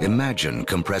simple, imagine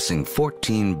compressing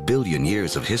 14 billion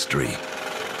years of history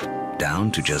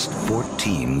down to just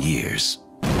 14 years.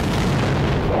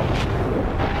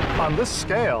 On this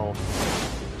scale,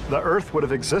 the Earth would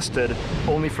have existed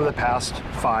only for the past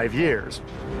 5 years.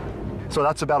 So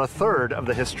that's about a third of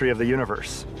the history of the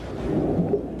universe.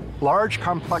 Large,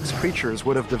 complex creatures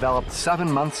would have developed 7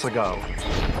 months ago.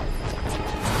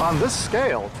 On this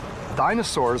scale,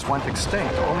 dinosaurs went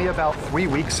extinct only about 3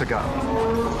 weeks ago.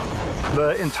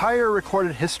 The entire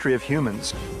recorded history of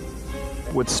humans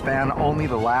would span only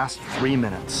the last 3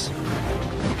 minutes.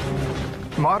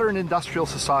 Modern industrial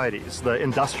societies, the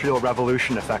Industrial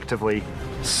Revolution effectively,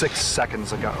 6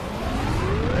 seconds ago.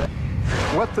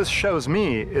 What this shows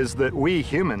me is that we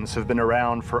humans have been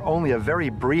around for only a very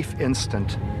brief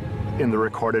instant in the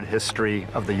recorded history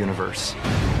of the universe.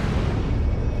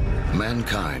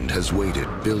 Mankind has waited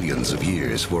billions of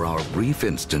years for our brief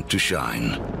instant to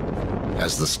shine,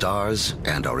 as the stars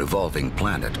and our evolving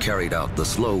planet carried out the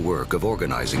slow work of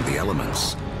organizing the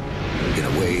elements in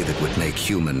a way that would make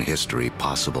human history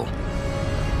possible.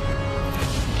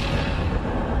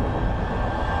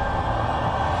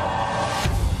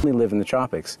 We live in the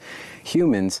tropics.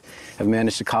 Humans have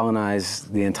managed to colonize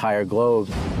the entire globe.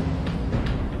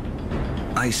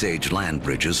 Ice Age land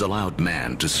bridges allowed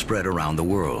man to spread around the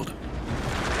world.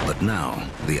 But now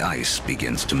the ice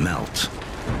begins to melt,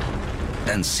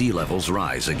 and sea levels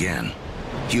rise again.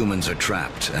 Humans are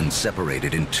trapped and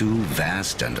separated in 2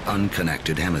 vast and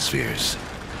unconnected hemispheres.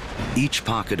 Each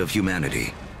pocket of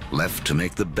humanity left to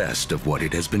make the best of what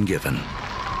it has been given.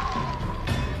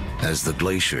 As the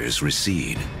glaciers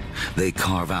recede, they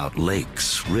carve out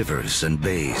lakes, rivers, and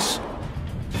bays.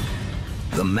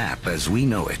 The map as we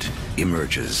know it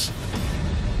emerges.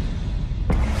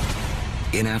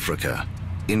 In Africa,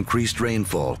 increased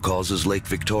rainfall causes Lake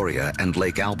Victoria and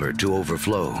Lake Albert to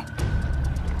overflow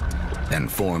and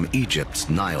form Egypt's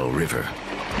Nile River.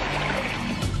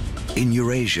 In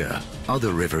Eurasia,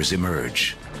 other rivers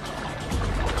emerge.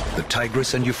 The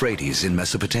Tigris and Euphrates in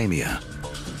Mesopotamia,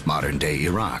 modern-day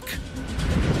Iraq.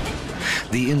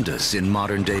 The Indus in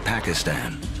modern-day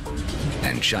Pakistan,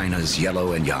 and China's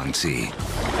Yellow and Yangtze.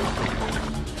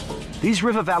 These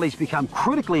river valleys become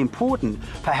critically important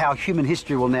for how human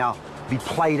history will now be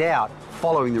played out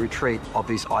following the retreat of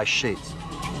these ice sheets.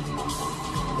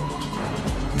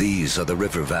 These are the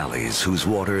river valleys whose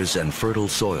waters and fertile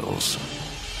soils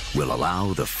will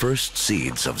allow the first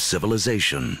seeds of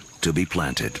civilization to be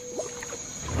planted.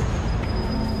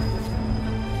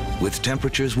 With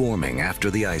temperatures warming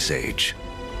after the Ice Age,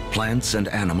 plants and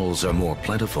animals are more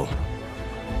plentiful,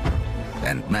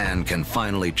 and man can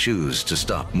finally choose to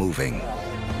stop moving.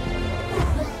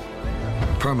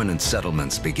 Permanent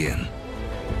settlements begin.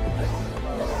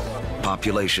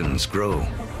 Populations grow.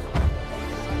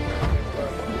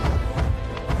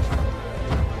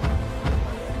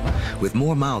 With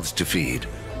more mouths to feed,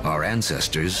 our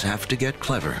ancestors have to get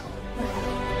clever.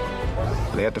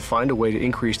 They had to find a way to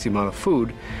increase the amount of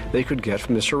food they could get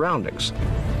from the surroundings.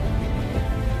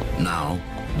 Now,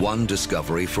 one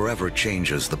discovery forever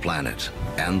changes the planet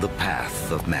and the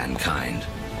path of mankind.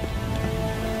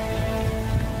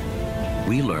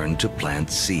 We learn to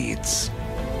plant seeds.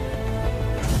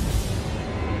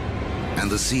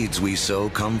 And the seeds we sow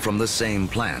come from the same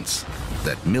plants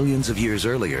that millions of years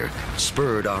earlier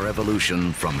spurred our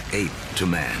evolution from ape to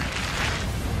man.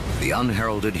 The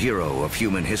unheralded hero of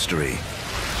human history,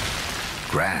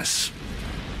 grass.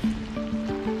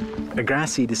 A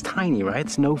grass seed is tiny, right?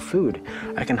 It's no food.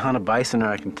 I can hunt a bison or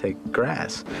I can take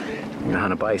grass. I'm gonna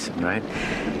hunt a bison, right?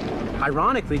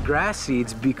 Ironically, grass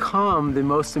seeds become the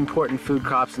most important food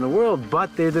crops in the world,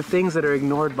 but they're the things that are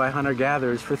ignored by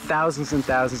hunter-gatherers for thousands and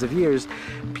thousands of years.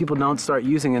 People don't start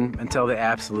using them until they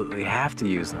absolutely have to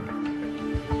use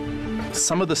them.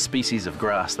 Some of the species of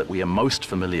grass that we are most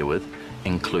familiar with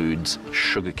includes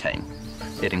sugarcane.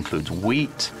 It includes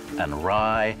wheat and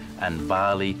rye and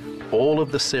barley. All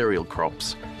of the cereal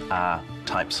crops are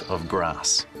types of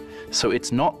grass. So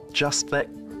it's not just that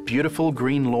beautiful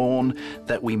green lawn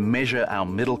that we measure our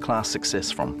middle-class success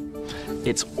from.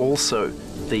 It's also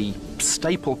the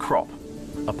staple crop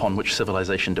upon which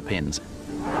civilization depends.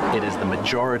 It is the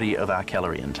majority of our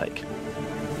calorie intake.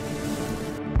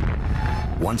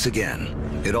 Once again,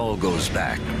 it all goes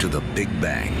back to the Big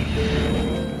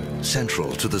Bang.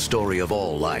 Central to the story of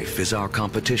all life is our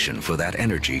competition for that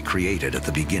energy created at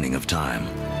the beginning of time.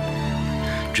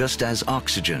 Just as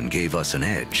oxygen gave us an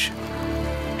edge,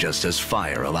 just as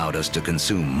fire allowed us to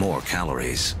consume more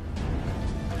calories.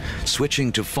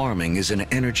 Switching to farming is an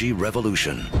energy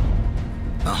revolution.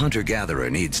 A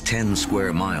hunter-gatherer needs 10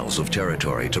 square miles of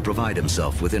territory to provide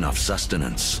himself with enough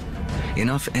sustenance,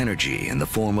 enough energy in the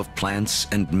form of plants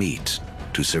and meat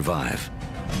to survive.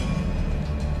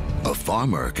 A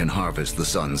farmer can harvest the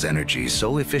sun's energy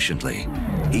so efficiently,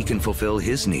 he can fulfill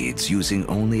his needs using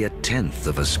only 1/10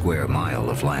 of a square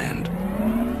mile of land.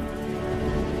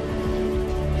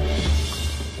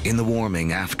 In the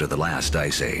warming after the last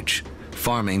ice age,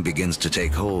 farming begins to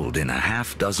take hold in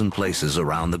 6 places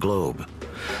around the globe.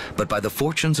 But by the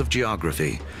fortunes of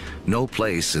geography, no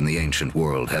place in the ancient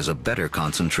world has a better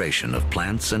concentration of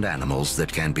plants and animals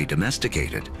that can be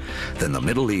domesticated than the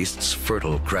Middle East's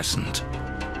Fertile Crescent.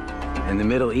 In the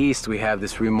Middle East, we have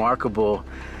this remarkable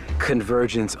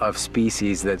convergence of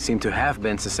species that seem to have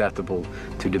been susceptible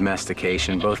to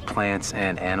domestication, both plants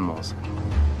and animals.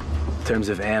 In terms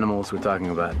of animals, we're talking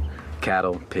about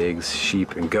cattle, pigs,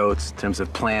 sheep, and goats. In terms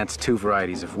of plants, 2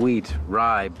 varieties of wheat,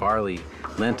 rye, barley,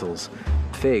 lentils,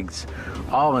 figs,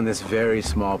 all in this very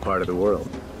small part of the world.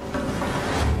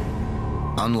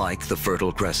 Unlike the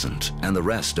Fertile Crescent and the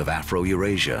rest of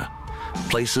Afro-Eurasia,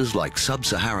 places like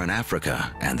sub-Saharan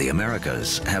Africa and the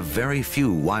Americas have very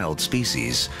few wild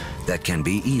species that can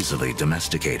be easily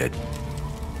domesticated.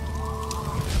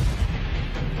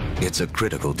 It's a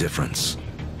critical difference.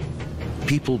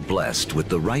 People blessed with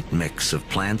the right mix of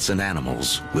plants and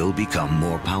animals will become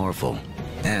more powerful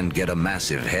and get a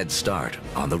massive head start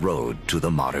on the road to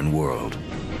the modern world.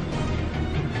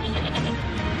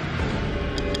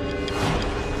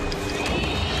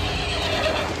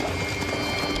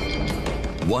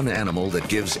 One animal that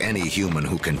gives any human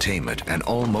who can tame it an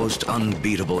almost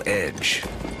unbeatable edge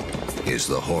is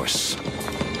the horse.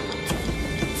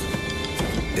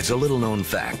 It's a little-known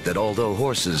fact that although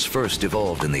horses first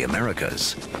evolved in the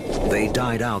Americas, they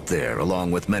died out there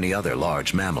along with many other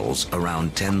large mammals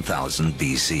around 10,000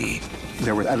 BC.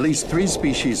 There were at least 3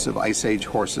 species of Ice Age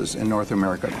horses in North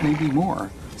America, maybe more.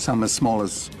 Some as small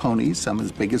as ponies, some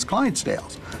as big as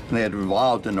Clydesdales. And they had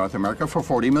evolved in North America for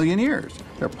 40 million years.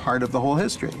 They're part of the whole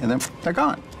history, and then they're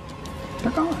gone.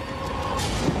 They're gone.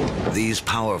 These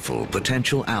powerful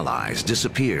potential allies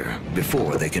disappear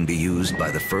before they can be used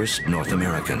by the first North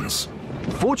Americans.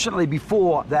 Fortunately,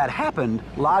 before that happened,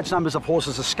 large numbers of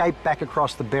horses escaped back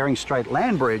across the Bering Strait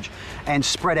land bridge and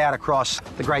spread out across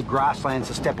the great grasslands,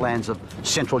 the steppe-lands of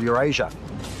Central Eurasia.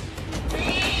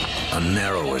 A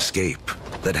narrow escape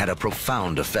that had a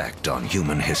profound effect on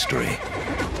human history.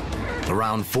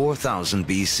 Around 4000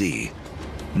 BC,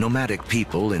 nomadic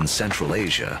people in Central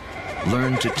Asia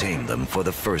learned to tame them for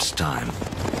the first time.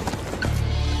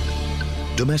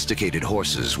 Domesticated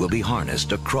horses will be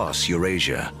harnessed across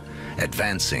Eurasia,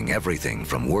 advancing everything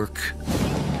from work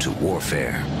to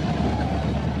warfare.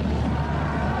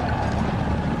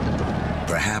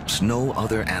 Perhaps no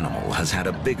other animal has had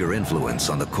a bigger influence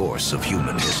on the course of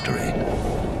human history.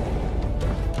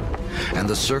 And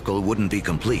the circle wouldn't be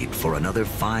complete for another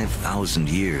 5,000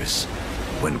 years,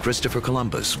 when Christopher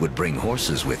Columbus would bring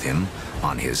horses with him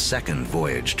on his second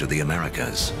voyage to the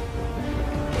Americas.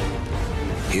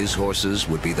 His horses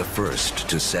would be the first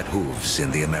to set hooves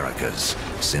in the Americas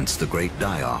since the Great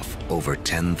Die-Off over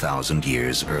 10,000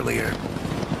 years earlier.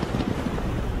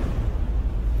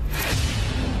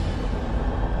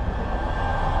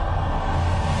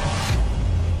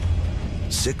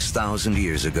 "6,000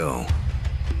 years ago,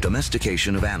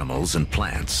 domestication of animals and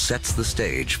plants sets the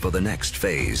stage for the next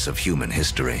phase of human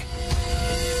history.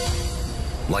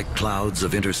 Like clouds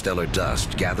of interstellar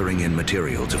dust gathering in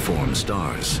material to form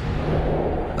stars,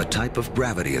 a type of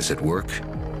gravity is at work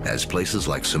as places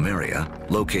like Sumeria,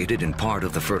 located in part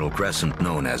of the Fertile Crescent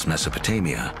known as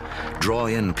Mesopotamia, draw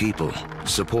in people,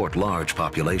 support large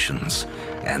populations,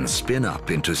 and spin up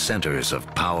into centers of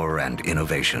power and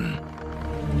innovation.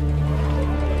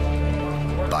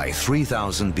 By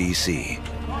 3000 BC,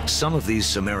 some of these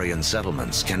Sumerian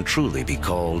settlements can truly be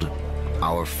called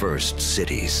our first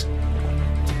cities.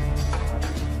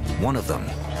 One of them,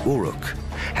 Uruk,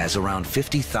 has around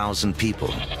 50,000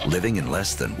 people living in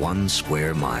less than 1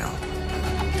 square mile.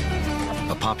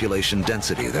 A population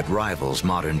density that rivals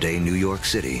modern-day New York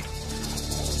City.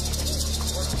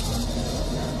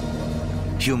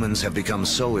 Humans have become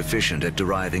so efficient at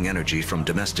deriving energy from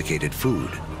domesticated food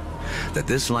that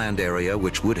this land area,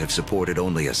 which would have supported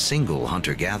only a single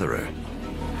hunter-gatherer,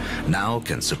 now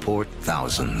can support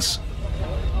thousands.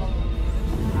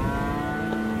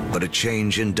 But a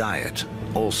change in diet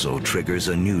also triggers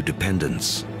a new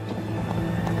dependence.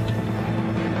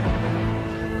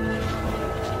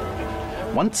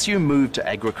 Once you move to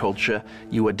agriculture,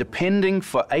 you are depending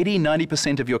for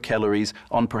 80–90% of your calories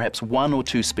on perhaps 1 or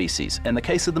 2 species. In the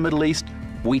case of the Middle East,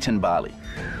 wheat and barley.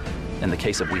 In the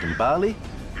case of wheat and barley,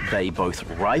 they both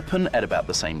ripen at about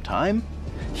the same time.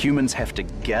 Humans have to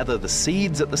gather the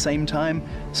seeds at the same time.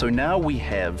 So now we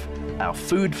have our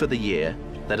food for the year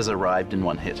that has arrived in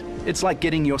one hit. It's like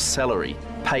getting your salary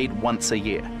paid once a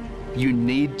year. You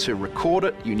need to record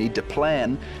it, you need to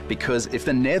plan, because if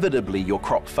inevitably your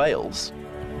crop fails,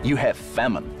 you have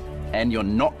famine, and you're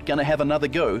not going to have another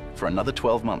go for another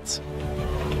 12 months.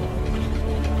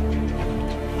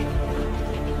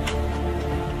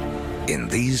 In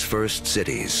these first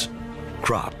cities,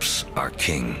 crops are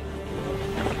king.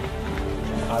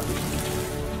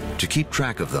 To keep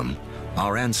track of them,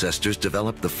 our ancestors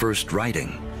developed the first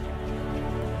writing.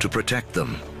 To protect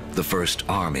them, the first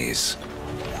armies.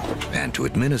 And to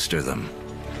administer them,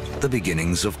 the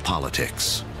beginnings of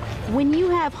politics. When you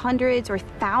have hundreds or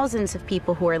thousands of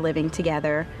people who are living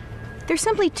together, there's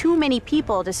simply too many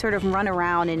people to sort of run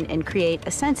around and create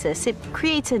a census. It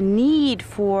creates a need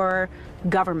for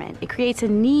government. It creates a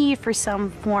need for some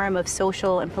form of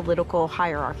social and political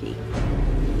hierarchy.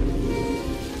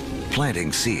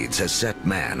 Planting seeds has set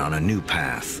man on a new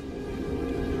path.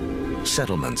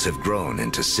 Settlements have grown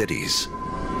into cities.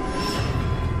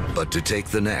 But to take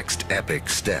the next epic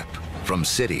step from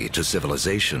city to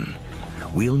civilization,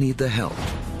 we'll need the help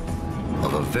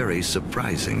of a very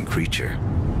surprising creature.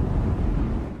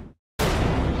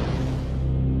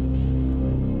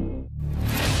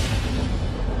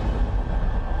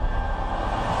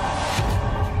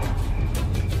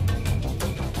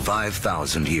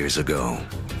 "5,000 years ago,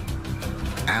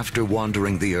 after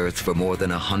wandering the Earth for more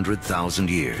than 100,000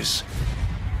 years,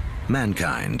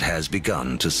 mankind has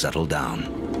begun to settle down.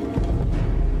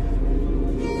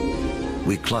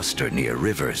 We cluster near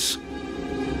rivers,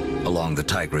 along the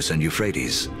Tigris and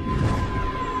Euphrates,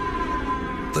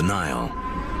 the Nile,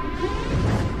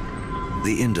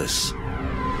 the Indus,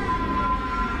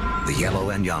 the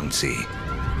Yellow and Yangtze.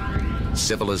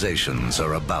 Civilizations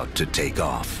are about to take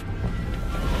off.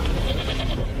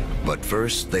 But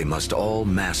first, they must all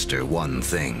master one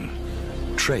thing: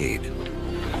 trade.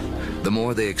 The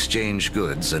more they exchange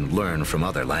goods and learn from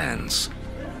other lands,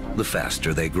 the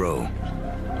faster they grow.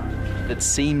 It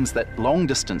seems that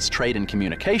long-distance trade and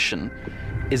communication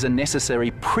is a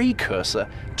necessary precursor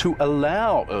to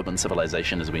allow urban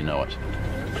civilization as we know it.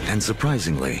 And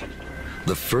surprisingly,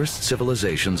 the first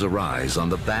civilizations arise on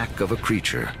the back of a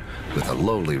creature with a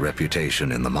lowly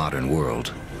reputation in the modern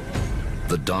world: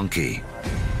 the donkey.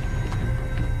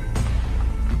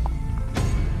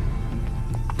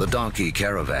 The donkey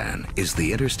caravan is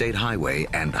the interstate highway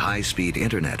and high-speed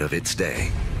internet of its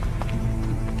day.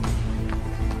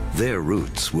 Their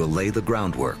routes will lay the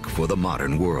groundwork for the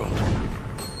modern world.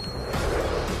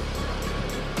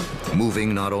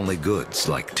 Moving not only goods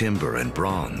like timber and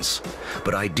bronze,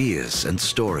 but ideas and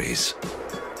stories.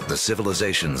 The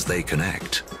civilizations they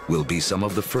connect will be some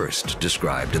of the first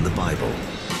described in the Bible.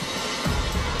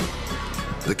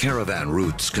 The caravan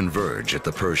routes converge at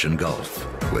the Persian Gulf,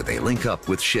 where they link up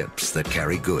with ships that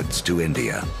carry goods to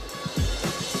India.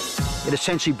 It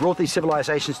essentially brought these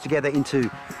civilizations together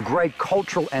into great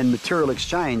cultural and material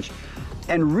exchange,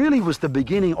 and really was the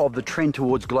beginning of the trend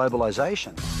towards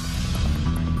globalization.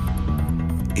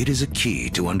 It is a key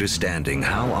to understanding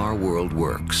how our world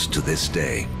works to this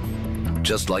day.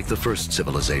 Just like the first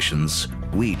civilizations,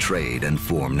 we trade and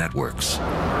form networks.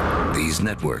 These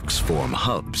networks form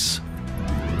hubs.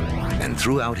 And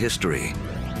throughout history,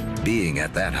 being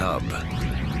at that hub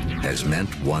has meant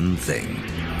one thing.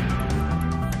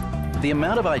 The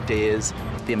amount of ideas,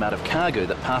 the amount of cargo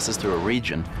that passes through a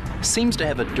region seems to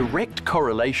have a direct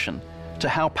correlation to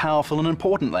how powerful and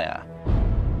important they are.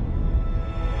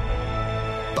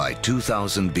 By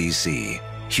 2000 BC,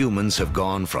 humans have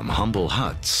gone from humble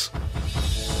huts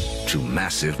to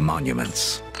massive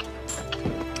monuments.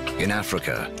 In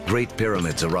Africa, great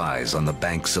pyramids arise on the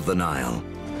banks of the Nile.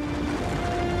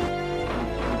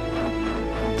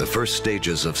 The first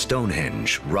stages of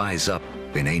Stonehenge rise up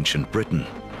in ancient Britain.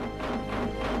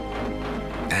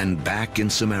 And back in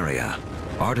Sumeria,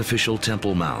 artificial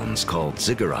temple mounds called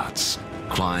ziggurats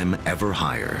climb ever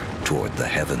higher toward the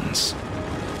heavens.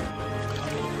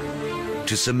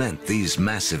 To cement these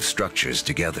massive structures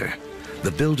together,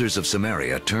 the builders of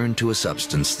Sumeria turned to a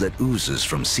substance that oozes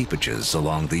from seepages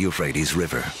along the Euphrates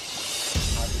River.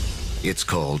 It's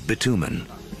called bitumen.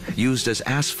 Used as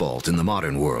asphalt in the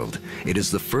modern world, it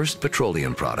is the first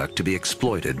petroleum product to be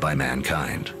exploited by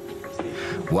mankind.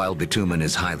 While bitumen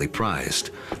is highly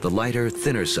prized, the lighter,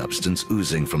 thinner substance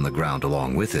oozing from the ground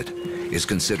along with it is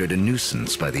considered a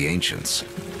nuisance by the ancients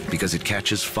because it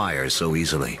catches fire so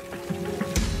easily.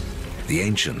 The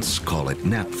ancients call it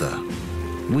naphtha.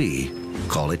 We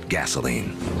call it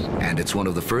gasoline. And it's one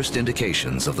of the first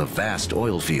indications of the vast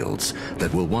oil fields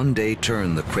that will one day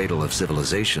turn the cradle of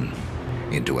civilization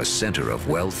into a center of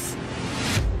wealth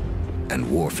and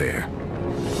warfare.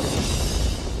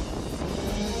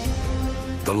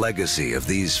 The legacy of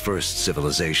these first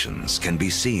civilizations can be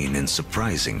seen in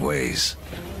surprising ways.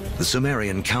 The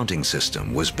Sumerian counting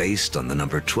system was based on the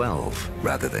number 12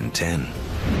 rather than 10,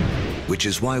 which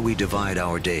is why we divide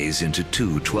our days into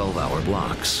two 12-hour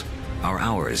blocks, our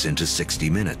hours into 60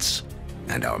 minutes,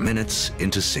 and our minutes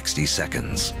into 60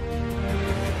 seconds.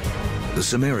 The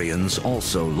Sumerians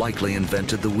also likely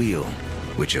invented the wheel,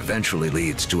 which eventually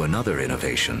leads to another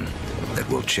innovation that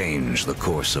will change the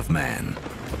course of man,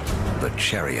 the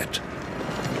chariot.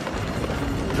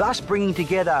 Thus bringing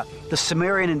together the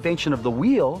Sumerian invention of the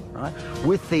wheel, right,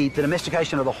 with the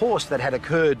domestication of the horse that had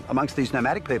occurred amongst these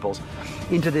nomadic peoples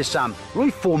into this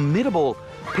really formidable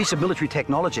piece of military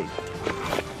technology.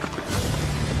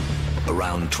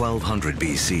 Around 1200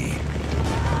 BC,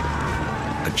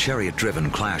 a chariot-driven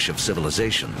clash of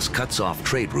civilizations cuts off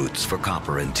trade routes for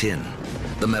copper and tin,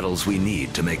 the metals we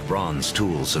need to make bronze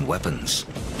tools and weapons.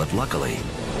 But luckily,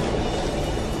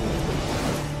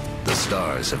 the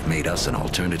stars have made us an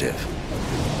alternative: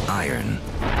 iron.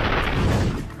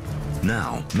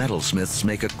 Now, metalsmiths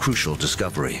make a crucial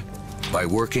discovery. By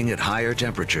working at higher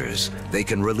temperatures, they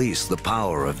can release the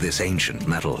power of this ancient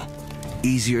metal.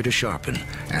 Easier to sharpen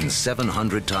and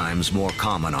 700 times more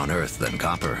common on Earth than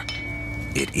copper.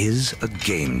 It is a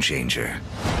game changer.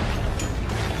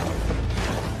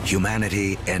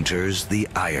 Humanity enters the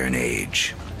Iron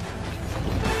Age.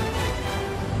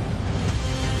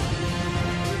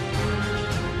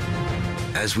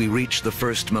 As we reach the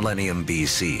first millennium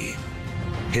BC,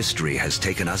 history has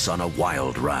taken us on a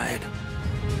wild ride.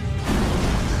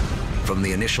 From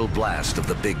the initial blast of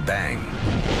the Big Bang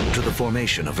to the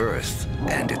formation of Earth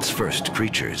and its first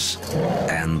creatures,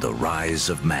 and the rise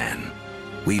of man.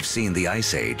 We've seen the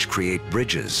Ice Age create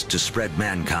bridges to spread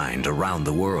mankind around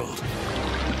the world,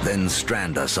 then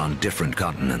strand us on different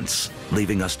continents,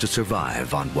 leaving us to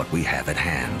survive on what we have at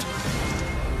hand.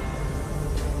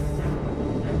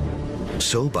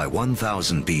 So by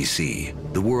 1000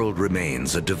 BC, the world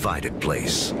remains a divided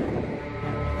place.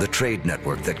 The trade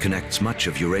network that connects much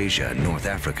of Eurasia and North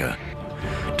Africa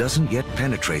doesn't yet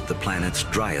penetrate the planet's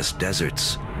driest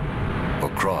deserts or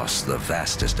cross the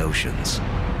vastest oceans.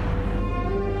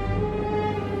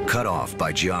 Cut off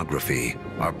by geography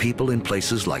are people in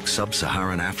places like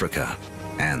sub-Saharan Africa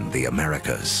and the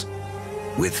Americas.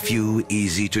 With few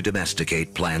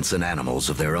easy-to-domesticate plants and animals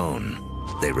of their own,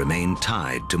 they remain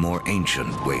tied to more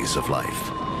ancient ways of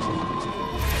life.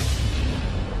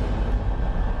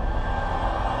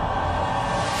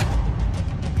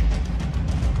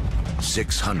 In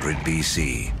 600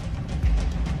 BC,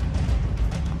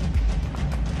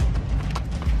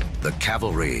 the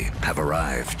cavalry have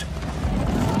arrived.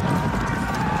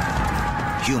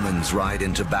 Humans ride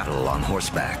into battle on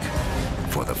horseback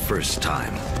for the first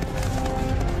time.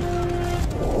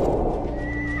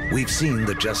 We've seen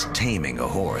that just taming a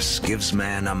horse gives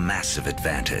man a massive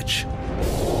advantage.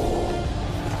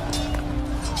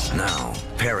 Now,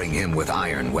 pairing him with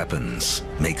iron weapons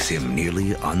makes him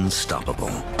nearly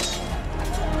unstoppable.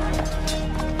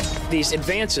 These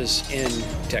advances in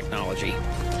technology,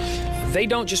 they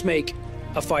don't just make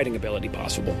a fighting ability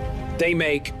possible. They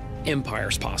make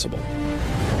empires possible.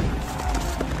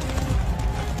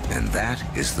 And that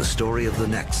is the story of the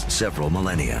next several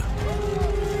millennia.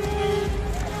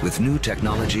 With new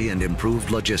technology and improved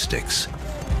logistics,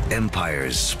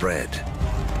 empires spread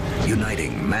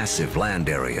uniting massive land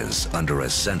areas under a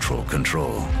central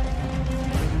control.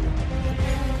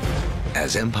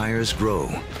 As empires grow,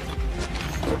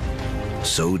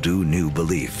 so do new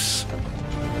beliefs.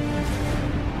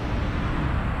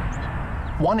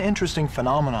 One interesting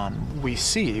phenomenon we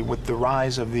see with the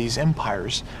rise of these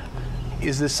empires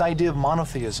is this idea of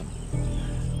monotheism,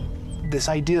 this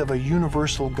idea of a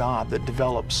universal God that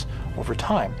develops over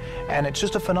time, and it's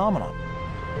just a phenomenon.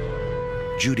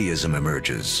 Judaism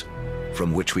emerges,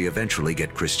 from which we eventually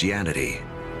get Christianity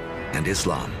and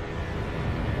Islam.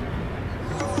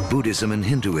 Buddhism and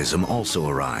Hinduism also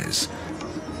arise.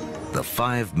 The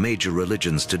 5 major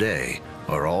religions today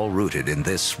are all rooted in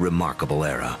this remarkable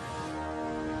era.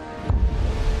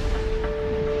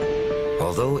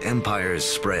 Although empires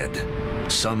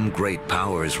spread, some great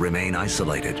powers remain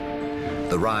isolated.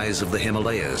 The rise of the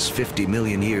Himalayas 50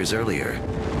 million years earlier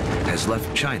has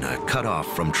left China cut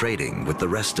off from trading with the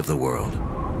rest of the world.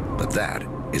 But that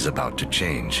is about to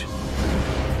change.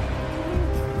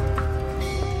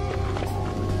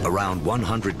 Around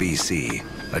 100 BC,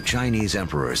 a Chinese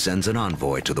emperor sends an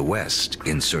envoy to the west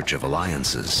in search of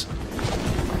alliances.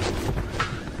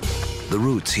 The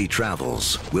routes he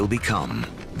travels will become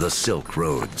the Silk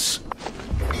Roads,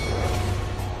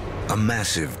 a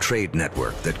massive trade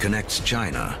network that connects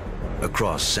China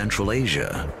across Central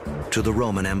Asia to the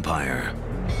Roman Empire.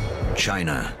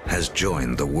 China has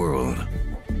joined the world.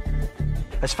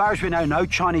 As far as we know, no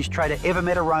Chinese trader ever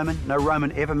met a Roman, no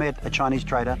Roman ever met a Chinese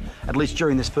trader, at least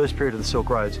during this first period of the Silk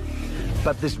Roads.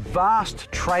 But this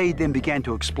vast trade then began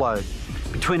to explode.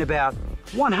 Between about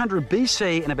 100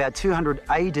 BC and about 200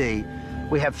 AD,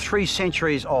 we have 3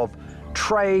 centuries of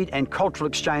trade and cultural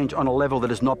exchange on a level that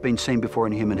has not been seen before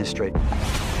in human history.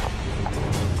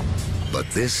 But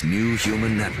this new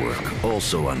human network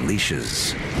also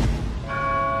unleashes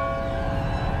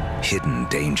hidden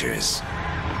dangers.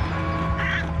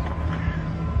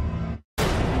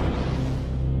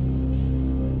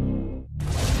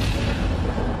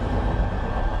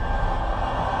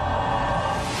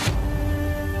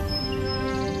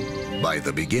 By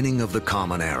the beginning of the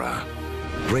Common Era,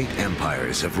 great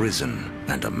empires have risen,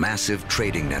 and a massive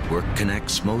trading network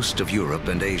connects most of Europe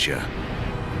and Asia.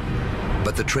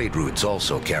 But the trade routes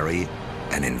also carry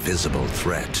an invisible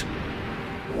threat.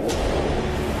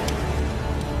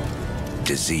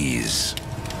 Disease.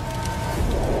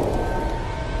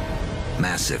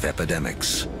 Massive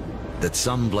epidemics that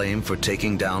some blame for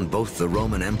taking down both the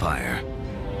Roman Empire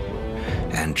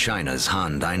and China's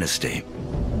Han Dynasty.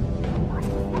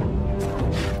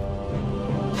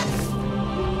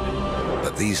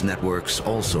 These networks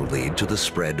also lead to the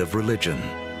spread of religion.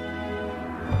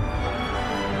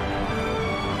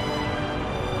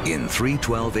 In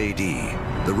 312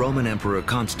 AD, the Roman Emperor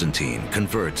Constantine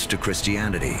converts to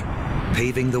Christianity,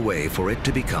 paving the way for it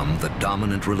to become the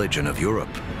dominant religion of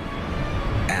Europe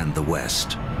and the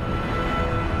West.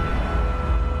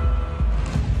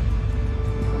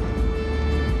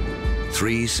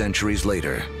 Three centuries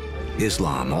later,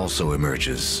 Islam also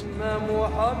emerges.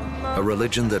 A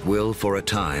religion that will, for a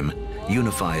time,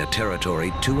 unify a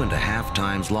territory 2.5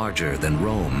 times larger than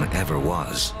Rome ever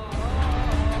was.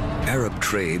 Arab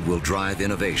trade will drive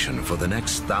innovation for the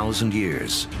next 1,000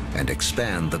 years and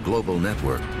expand the global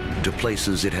network to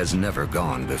places it has never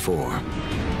gone before.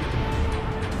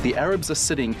 The Arabs are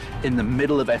sitting in the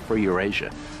middle of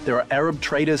Afro-Eurasia. There are Arab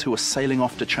traders who are sailing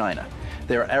off to China.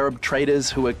 There are Arab traders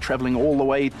who are traveling all the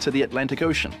way to the Atlantic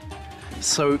Ocean.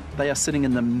 So they are sitting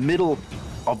in the middle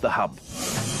of the hub.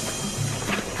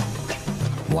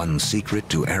 One secret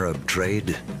to Arab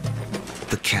trade: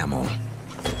 the camel.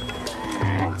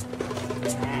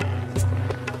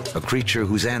 A creature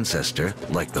whose ancestor,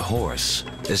 like the horse,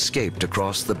 escaped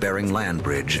across the Bering Land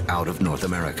Bridge out of North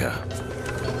America.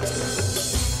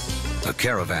 A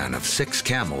caravan of 6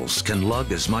 camels can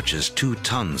lug as much as 2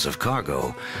 tons of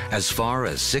cargo as far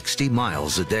as 60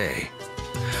 miles a day.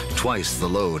 Twice the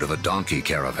load of a donkey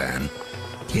caravan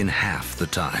in half the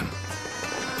time.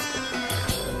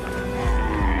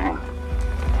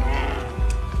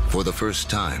 For the first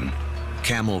time,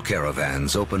 camel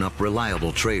caravans open up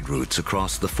reliable trade routes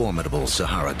across the formidable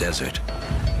Sahara Desert,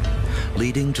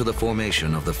 leading to the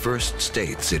formation of the first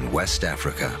states in West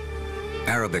Africa.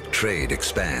 Arabic trade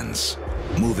expands,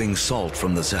 moving salt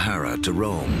from the Sahara to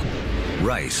Rome,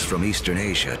 rice from Eastern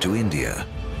Asia to India,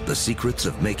 the secrets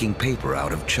of making paper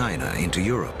out of China into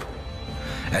Europe,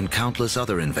 and countless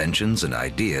other inventions and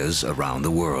ideas around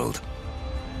the world.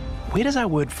 Where does our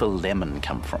word for lemon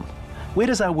come from? Where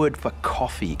does our word for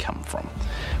coffee come from?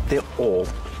 They're all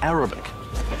Arabic,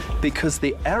 because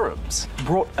the Arabs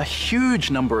brought a huge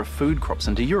number of food crops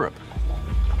into Europe.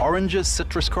 Oranges,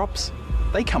 citrus crops,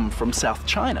 They come from South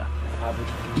China,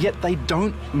 yet they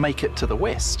don't make it to the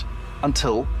West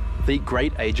until the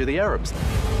Great Age of the Arabs.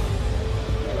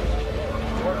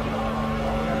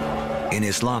 In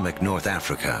Islamic North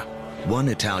Africa, one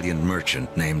Italian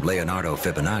merchant named Leonardo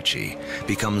Fibonacci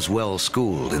becomes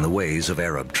well-schooled in the ways of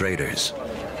Arab traders.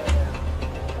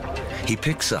 He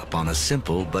picks up on a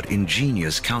simple but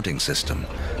ingenious counting system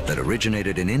that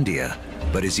originated in India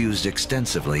but is used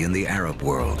extensively in the Arab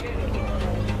world.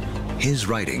 His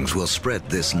writings will spread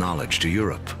this knowledge to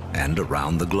Europe and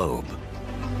around the globe.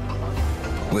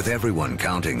 With everyone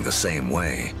counting the same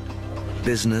way,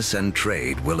 business and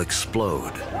trade will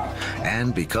explode.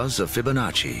 And because of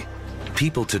Fibonacci,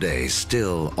 people today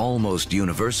still almost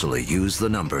universally use the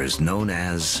numbers known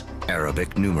as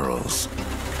Arabic numerals.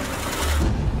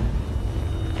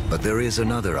 But there is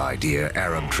another idea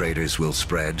Arab traders will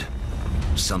spread,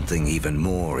 something even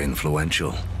more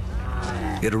influential.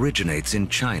 It originates in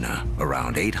China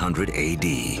around 800 AD.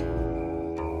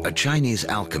 A Chinese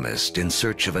alchemist in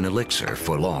search of an elixir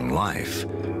for long life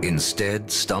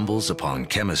instead stumbles upon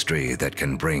chemistry that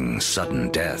can bring sudden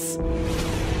death.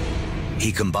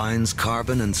 He combines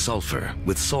carbon and sulfur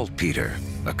with saltpeter,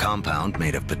 a compound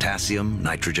made of potassium,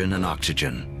 nitrogen, and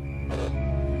oxygen.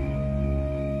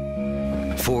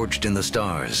 Forged in the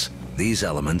stars, these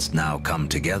elements now come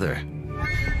together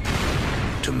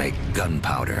to make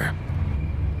gunpowder.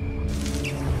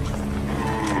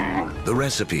 The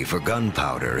recipe for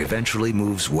gunpowder eventually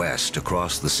moves west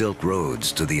across the Silk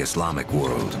Roads to the Islamic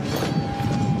world,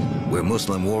 where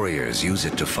Muslim warriors use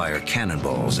it to fire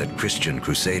cannonballs at Christian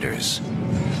crusaders.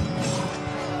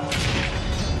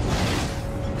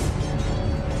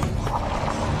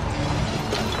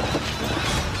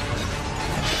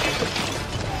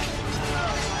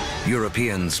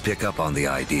 Europeans pick up on the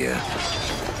idea,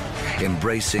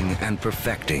 embracing and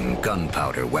perfecting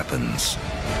gunpowder weapons.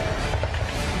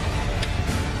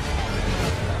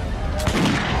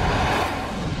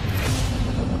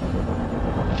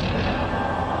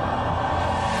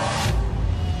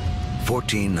 In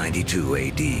 1492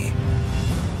 AD.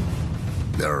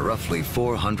 There are roughly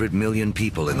 400 million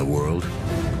people in the world,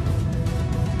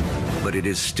 but it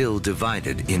is still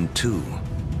divided in two.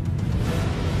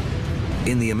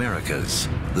 In the Americas,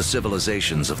 the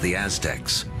civilizations of the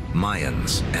Aztecs,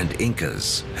 Mayans, and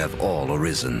Incas have all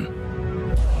arisen.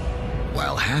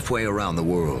 While halfway around the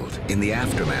world, in the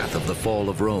aftermath of the fall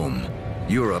of Rome,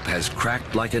 Europe has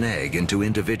cracked like an egg into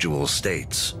individual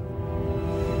states.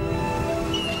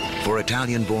 For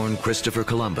Italian-born Christopher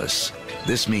Columbus,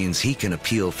 this means he can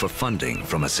appeal for funding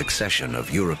from a succession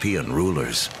of European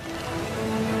rulers.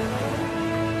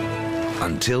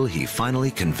 Until he finally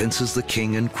convinces the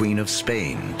King and Queen of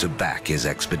Spain to back his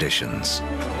expeditions.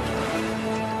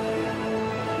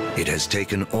 It has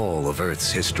taken all of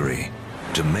Earth's history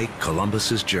to make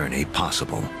Columbus's journey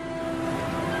possible.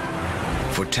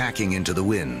 For tacking into the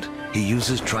wind, he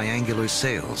uses triangular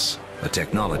sails, a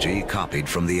technology copied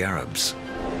from the Arabs.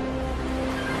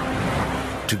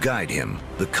 To guide him,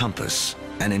 the compass,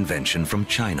 an invention from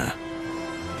China.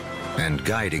 And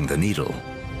guiding the needle,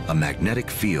 a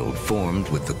magnetic field formed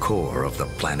with the core of the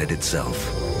planet itself.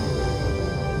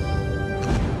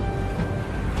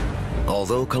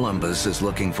 Although Columbus is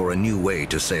looking for a new way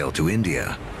to sail to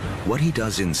India, what he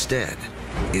does instead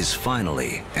is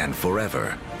finally and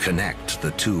forever connect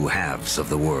the two halves of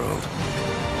the world.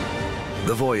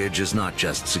 The voyage is not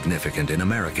just significant in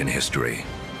American history.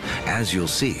 As you'll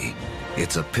see,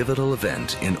 it's a pivotal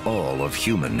event in all of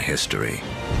human history.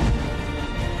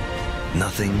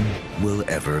 Nothing will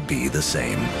ever be the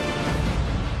same.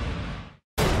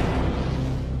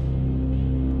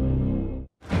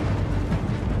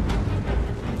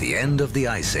 The end of the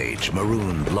Ice Age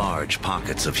marooned large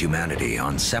pockets of humanity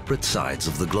on separate sides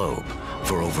of the globe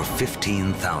for over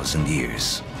 15,000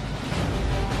 years.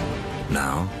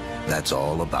 Now, that's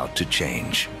all about to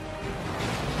change.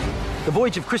 The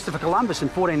voyage of Christopher Columbus in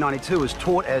 1492 is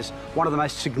taught as one of the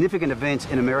most significant events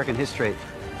in American history.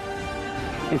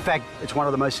 In fact, it's one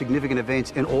of the most significant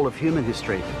events in all of human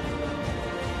history.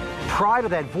 Prior to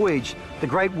that voyage, the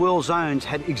great world zones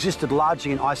had existed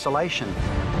largely in isolation.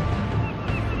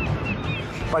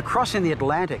 By crossing the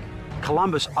Atlantic,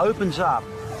 Columbus opens up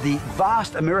the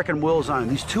vast American world zone,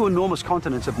 these two enormous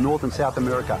continents of North and South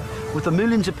America, with the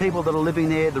millions of people that are living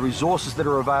there, the resources that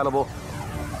are available.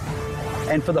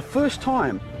 And for the first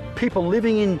time, people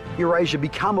living in Eurasia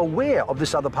become aware of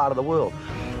this other part of the world.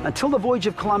 Until the voyage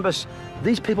of Columbus,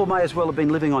 these people may as well have been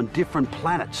living on different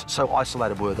planets, so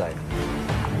isolated were they.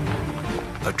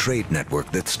 A trade network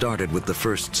that started with the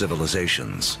first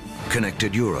civilizations,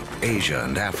 connected Europe, Asia,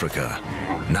 and Africa,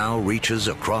 now reaches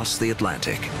across the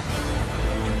Atlantic.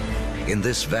 In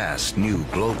this vast new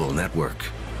global network,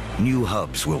 new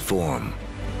hubs will form.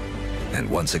 And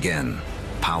once again,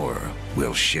 power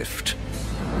will shift.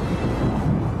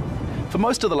 For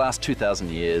most of the last 2,000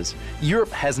 years,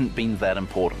 Europe hasn't been that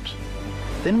important.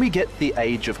 Then we get the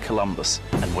age of Columbus,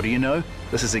 and what do you know?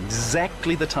 This is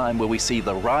exactly the time where we see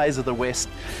the rise of the West.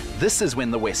 This is when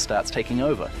the West starts taking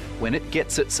over, when it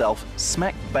gets itself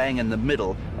smack bang in the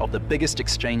middle of the biggest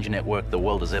exchange network the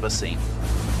world has ever seen.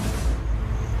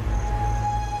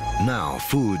 Now,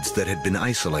 foods that had been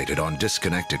isolated on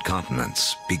disconnected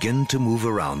continents begin to move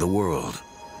around the world.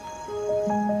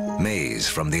 Maize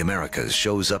from the Americas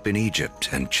shows up in Egypt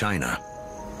and China.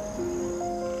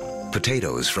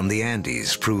 Potatoes from the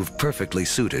Andes prove perfectly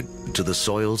suited to the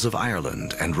soils of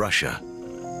Ireland and Russia.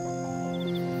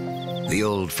 The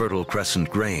old Fertile Crescent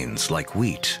grains, like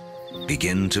wheat,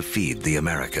 begin to feed the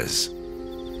Americas.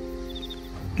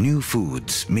 New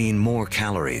foods mean more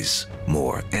calories,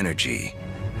 more energy.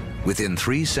 Within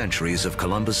 3 centuries of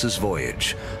Columbus's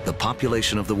voyage, the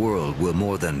population of the world will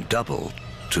more than double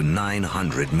to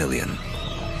 900 million.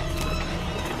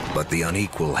 But the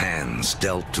unequal hands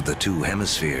dealt to the 2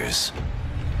 hemispheres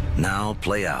now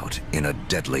play out in a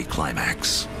deadly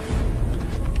climax.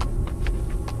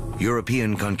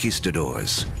 European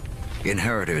conquistadors,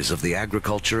 inheritors of the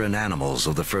agriculture and animals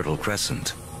of the Fertile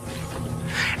Crescent,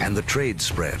 and the trade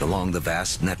spread along the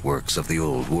vast networks of the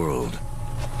Old World,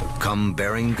 come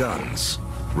bearing guns,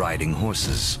 riding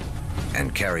horses,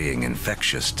 and carrying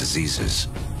infectious diseases.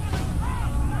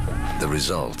 The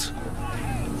result,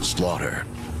 slaughter.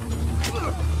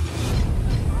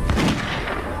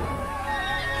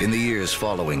 In the years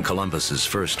following Columbus's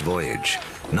first voyage,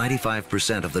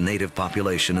 95% of the native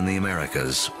population in the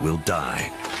Americas will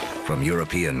die from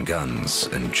European guns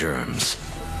and germs.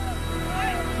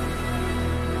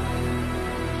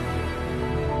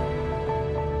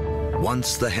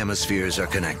 Once the hemispheres are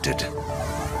connected,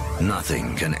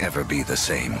 nothing can ever be the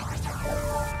same.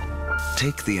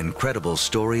 Take the incredible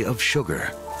story of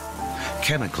sugar.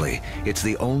 Chemically, it's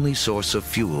the only source of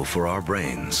fuel for our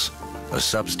brains, a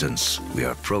substance we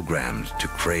are programmed to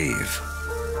crave.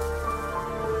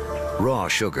 Raw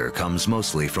sugar comes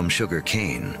mostly from sugar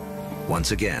cane. Once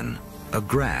again, a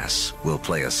grass will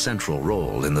play a central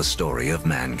role in the story of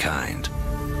mankind.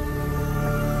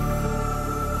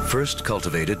 First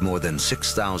cultivated more than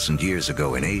 6,000 years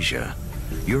ago in Asia,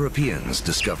 Europeans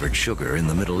discovered sugar in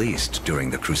the Middle East during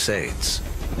the Crusades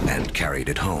and carried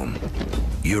it home.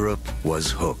 Europe was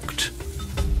hooked.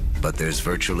 But there's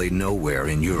virtually nowhere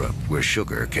in Europe where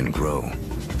sugar can grow.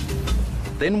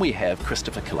 Then we have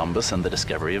Christopher Columbus and the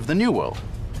discovery of the New World.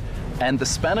 And the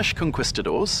Spanish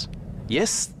conquistadors,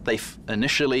 yes, they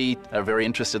initially are very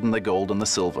interested in the gold and the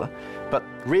silver, but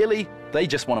really, they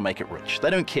just want to make it rich. They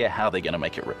don't care how they're going to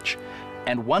make it rich.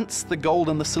 And once the gold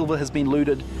and the silver has been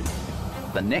looted,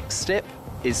 the next step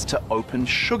is to open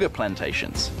sugar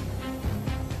plantations.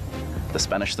 The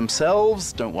Spanish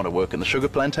themselves don't want to work in the sugar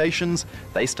plantations.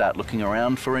 They start looking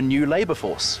around for a new labor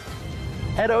force.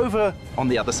 And over on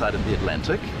the other side of the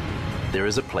Atlantic, there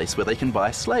is a place where they can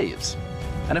buy slaves.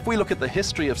 And if we look at the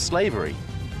history of slavery,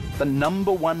 the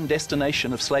 #1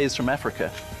 destination of slaves from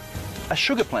Africa are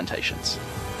sugar plantations.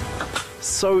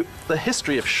 So the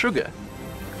history of sugar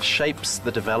shapes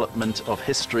the development of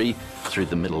history through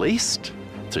the Middle East,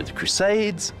 through the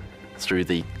Crusades, through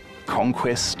the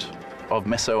conquest of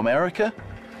Mesoamerica,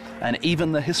 and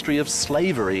even the history of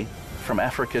slavery from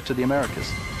Africa to the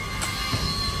Americas.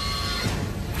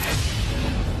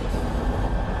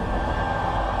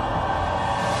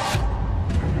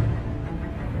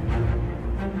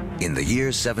 In the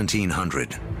year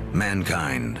 1700,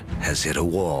 mankind has hit a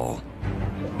wall.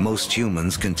 Most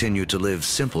humans continue to live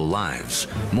simple lives,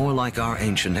 more like our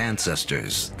ancient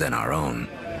ancestors than our own.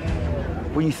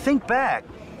 When you think back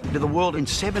to the world in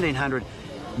 1700,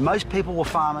 most people were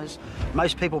farmers,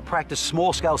 most people practiced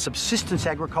small-scale subsistence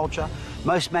agriculture,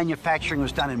 most manufacturing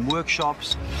was done in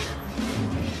workshops.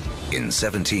 In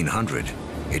 1700,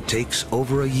 it takes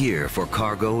over a year for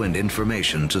cargo and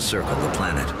information to circle the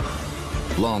planet,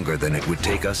 longer than it would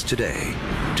take us today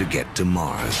to get to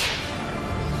Mars.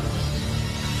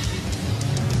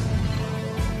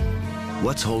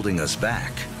 What's holding us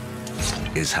back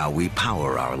is how we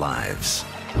power our lives.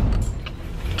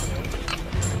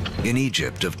 In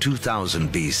Egypt of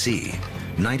 2000 BC,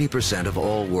 90% of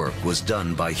all work was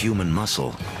done by human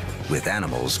muscle, with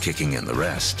animals kicking in the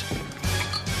rest.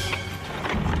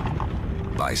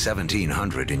 By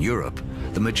 1700 in Europe,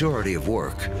 the majority of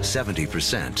work,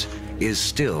 70%, is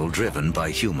still driven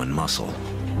by human muscle.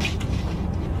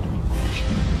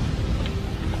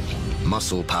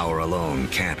 Muscle power alone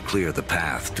can't clear the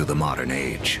path to the modern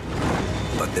age.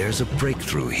 But there's a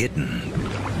breakthrough hidden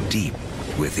deep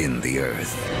within the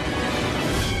Earth.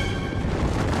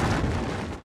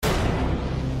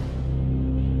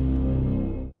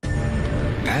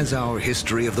 As our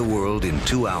history of the world in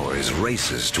 2 hours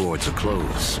races towards a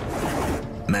close,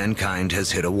 mankind has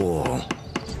hit a wall.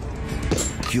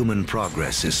 Human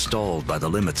progress is stalled by the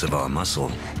limits of our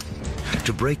muscle.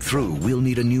 To break through, we'll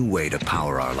need a new way to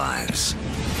power our lives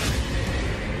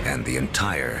and the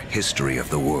entire history of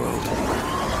the world.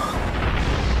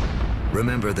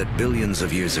 Remember that billions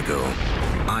of years ago,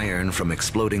 iron from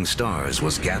exploding stars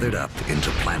was gathered up into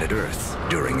planet Earth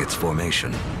during its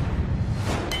formation.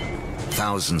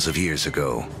 Thousands of years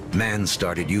ago, man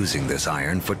started using this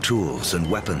iron for tools and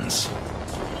weapons.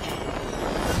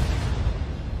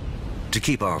 To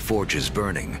keep our forges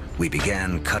burning, we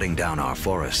began cutting down our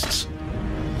forests.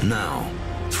 Now,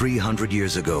 300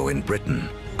 years ago in Britain,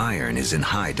 iron is in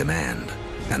high demand,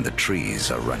 and the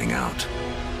trees are running out.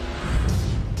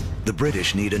 The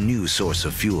British need a new source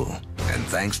of fuel, and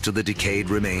thanks to the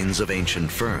decayed remains of ancient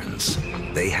ferns,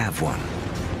 they have one.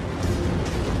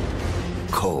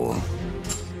 Coal.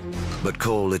 But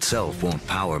coal itself won't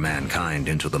power mankind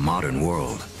into the modern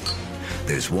world.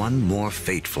 There's one more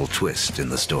fateful twist in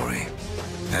the story.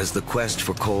 As the quest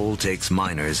for coal takes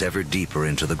miners ever deeper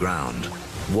into the ground,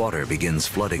 water begins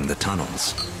flooding the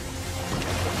tunnels.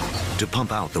 To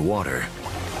pump out the water,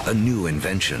 a new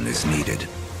invention is needed.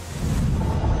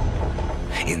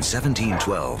 In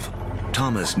 1712,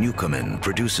 Thomas Newcomen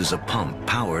produces a pump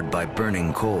powered by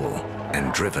burning coal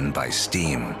and driven by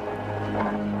steam.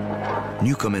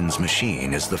 Newcomen's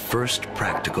machine is the first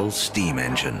practical steam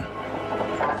engine.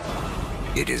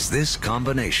 It is this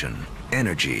combination,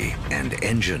 energy and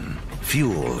engine,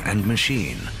 fuel and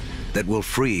machine, that will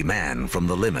free man from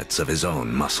the limits of his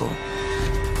own muscle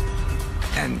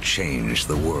and change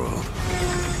the world.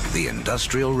 The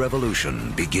Industrial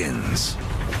Revolution begins.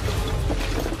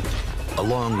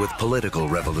 Along with political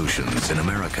revolutions in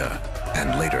America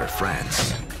and later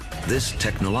France, this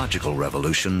technological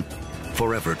revolution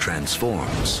forever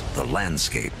transforms the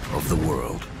landscape of the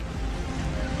world.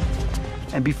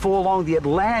 And before long, the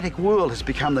Atlantic world has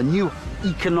become the new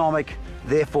economic,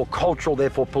 therefore cultural,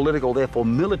 therefore political, therefore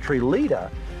military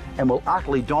leader, and will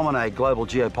utterly dominate global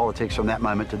geopolitics from that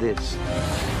moment to this.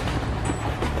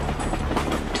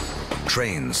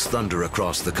 Trains thunder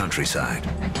across the countryside.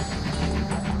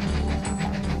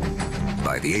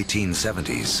 By the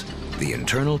 1870s, the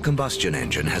internal combustion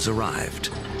engine has arrived,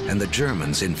 and the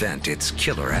Germans invent its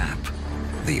killer app,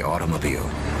 the automobile.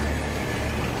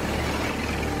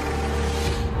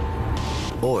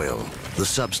 Oil, the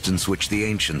substance which the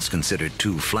ancients considered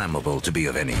too flammable to be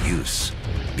of any use,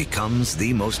 becomes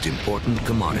the most important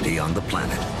commodity on the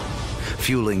planet,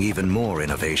 fueling even more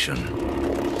innovation.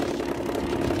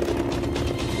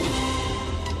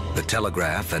 The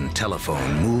telegraph and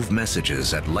telephone move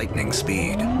messages at lightning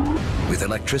speed. With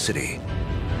electricity,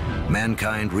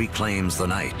 mankind reclaims the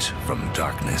night from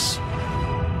darkness.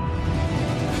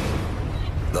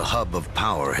 The hub of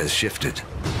power has shifted.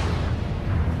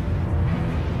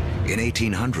 In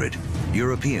 1800,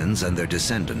 Europeans and their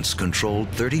descendants controlled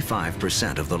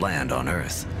 35% of the land on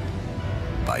Earth.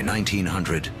 By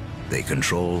 1900, they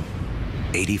control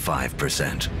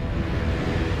 85%.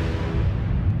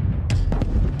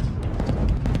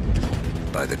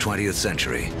 By the 20th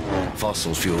century,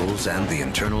 fossil fuels and the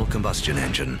internal combustion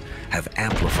engine have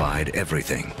amplified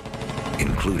everything,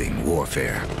 including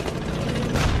warfare.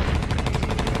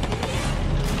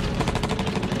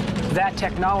 That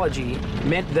technology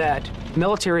meant that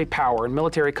military power and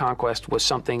military conquest was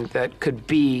something that could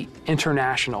be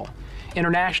international in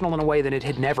a way that it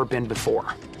had never been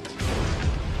before.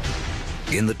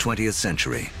 In the 20th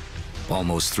century,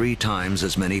 almost 3 times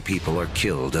as many people are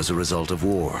killed as a result of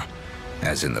war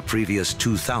as in the previous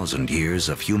 2,000 years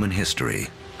of human history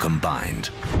combined.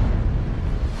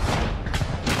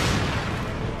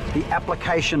 The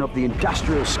application of the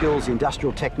industrial skills, the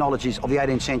industrial technologies of the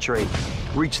 18th century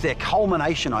reached their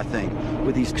culmination, I think,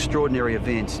 with these extraordinary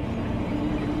events.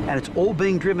 And it's all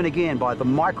being driven again by the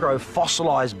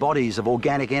micro-fossilized bodies of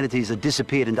organic entities that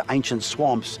disappeared into ancient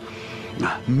swamps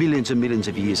millions and millions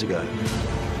of years ago.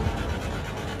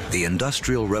 The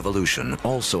Industrial Revolution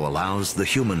also allows the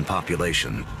human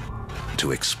population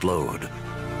to explode.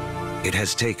 It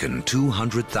has taken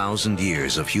 200,000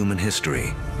 years of human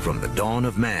history, from the dawn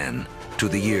of man to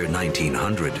the year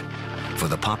 1900, for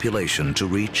the population to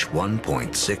reach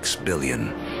 1.6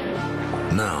 billion.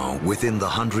 Now, within the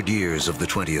 100 years of the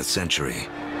 20th century,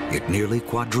 it nearly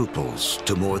quadruples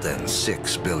to more than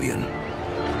 6 billion.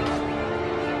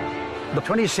 The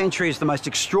 20th century is the most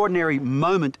extraordinary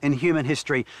moment in human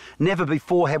history. Never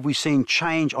before have we seen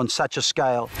change on such a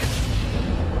scale.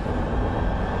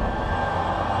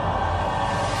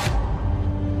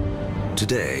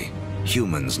 Today,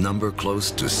 humans number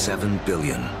close to 7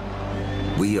 billion.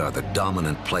 We are the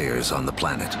dominant players on the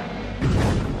planet.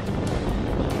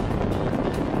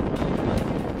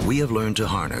 We have learned to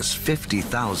harness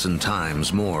 50,000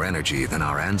 times more energy than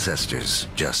our ancestors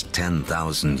just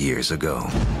 10,000 years ago.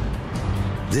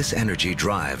 This energy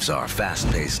drives our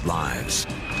fast-paced lives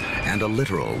and a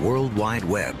literal World Wide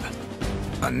Web,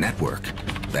 a network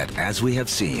that, as we have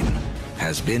seen,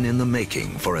 has been in the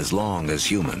making for as long as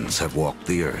humans have walked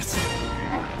the Earth.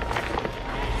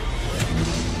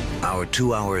 Our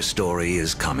 2-hour story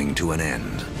is coming to an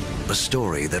end. A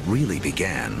story that really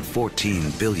began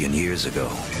 14 billion years ago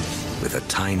with a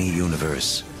tiny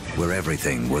universe where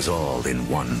everything was all in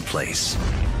one place.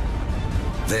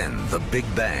 Then the Big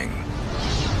Bang.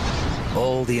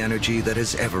 All the energy that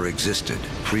has ever existed,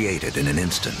 created in an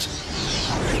instant.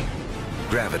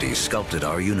 Gravity sculpted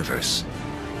our universe.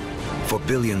 For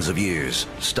billions of years,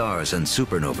 stars and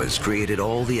supernovas created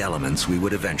all the elements we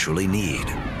would eventually need.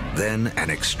 Then an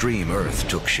extreme Earth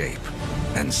took shape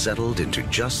and settled into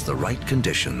just the right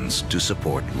conditions to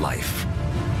support life.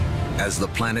 As the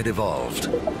planet evolved,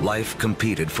 life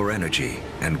competed for energy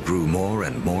and grew more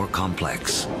and more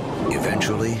complex.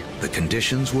 Eventually, the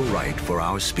conditions were right for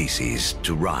our species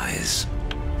to rise.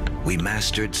 We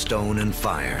mastered stone and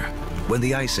fire. When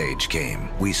the Ice Age came,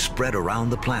 we spread around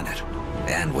the planet.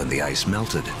 And when the ice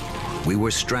melted, we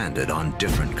were stranded on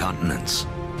different continents.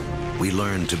 We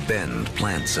learned to bend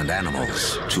plants and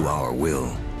animals to our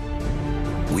will.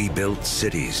 We built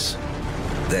cities,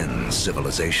 then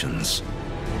civilizations.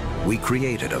 We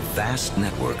created a vast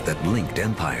network that linked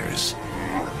empires,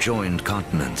 joined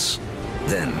continents,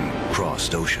 then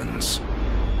crossed oceans.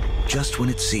 Just when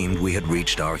it seemed we had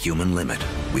reached our human limit,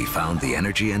 we found the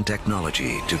energy and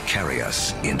technology to carry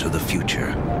us into the future.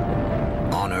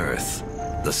 On Earth,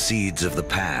 the seeds of the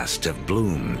past have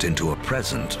bloomed into a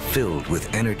present filled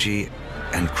with energy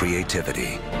and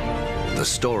creativity. The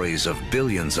stories of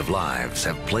billions of lives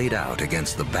have played out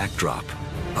against the backdrop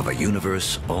of a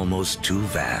universe almost too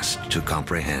vast to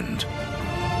comprehend.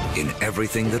 In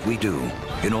everything that we do,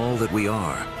 in all that we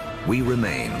are, we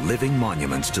remain living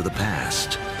monuments to the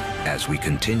past as we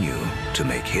continue to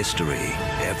make history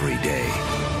every day.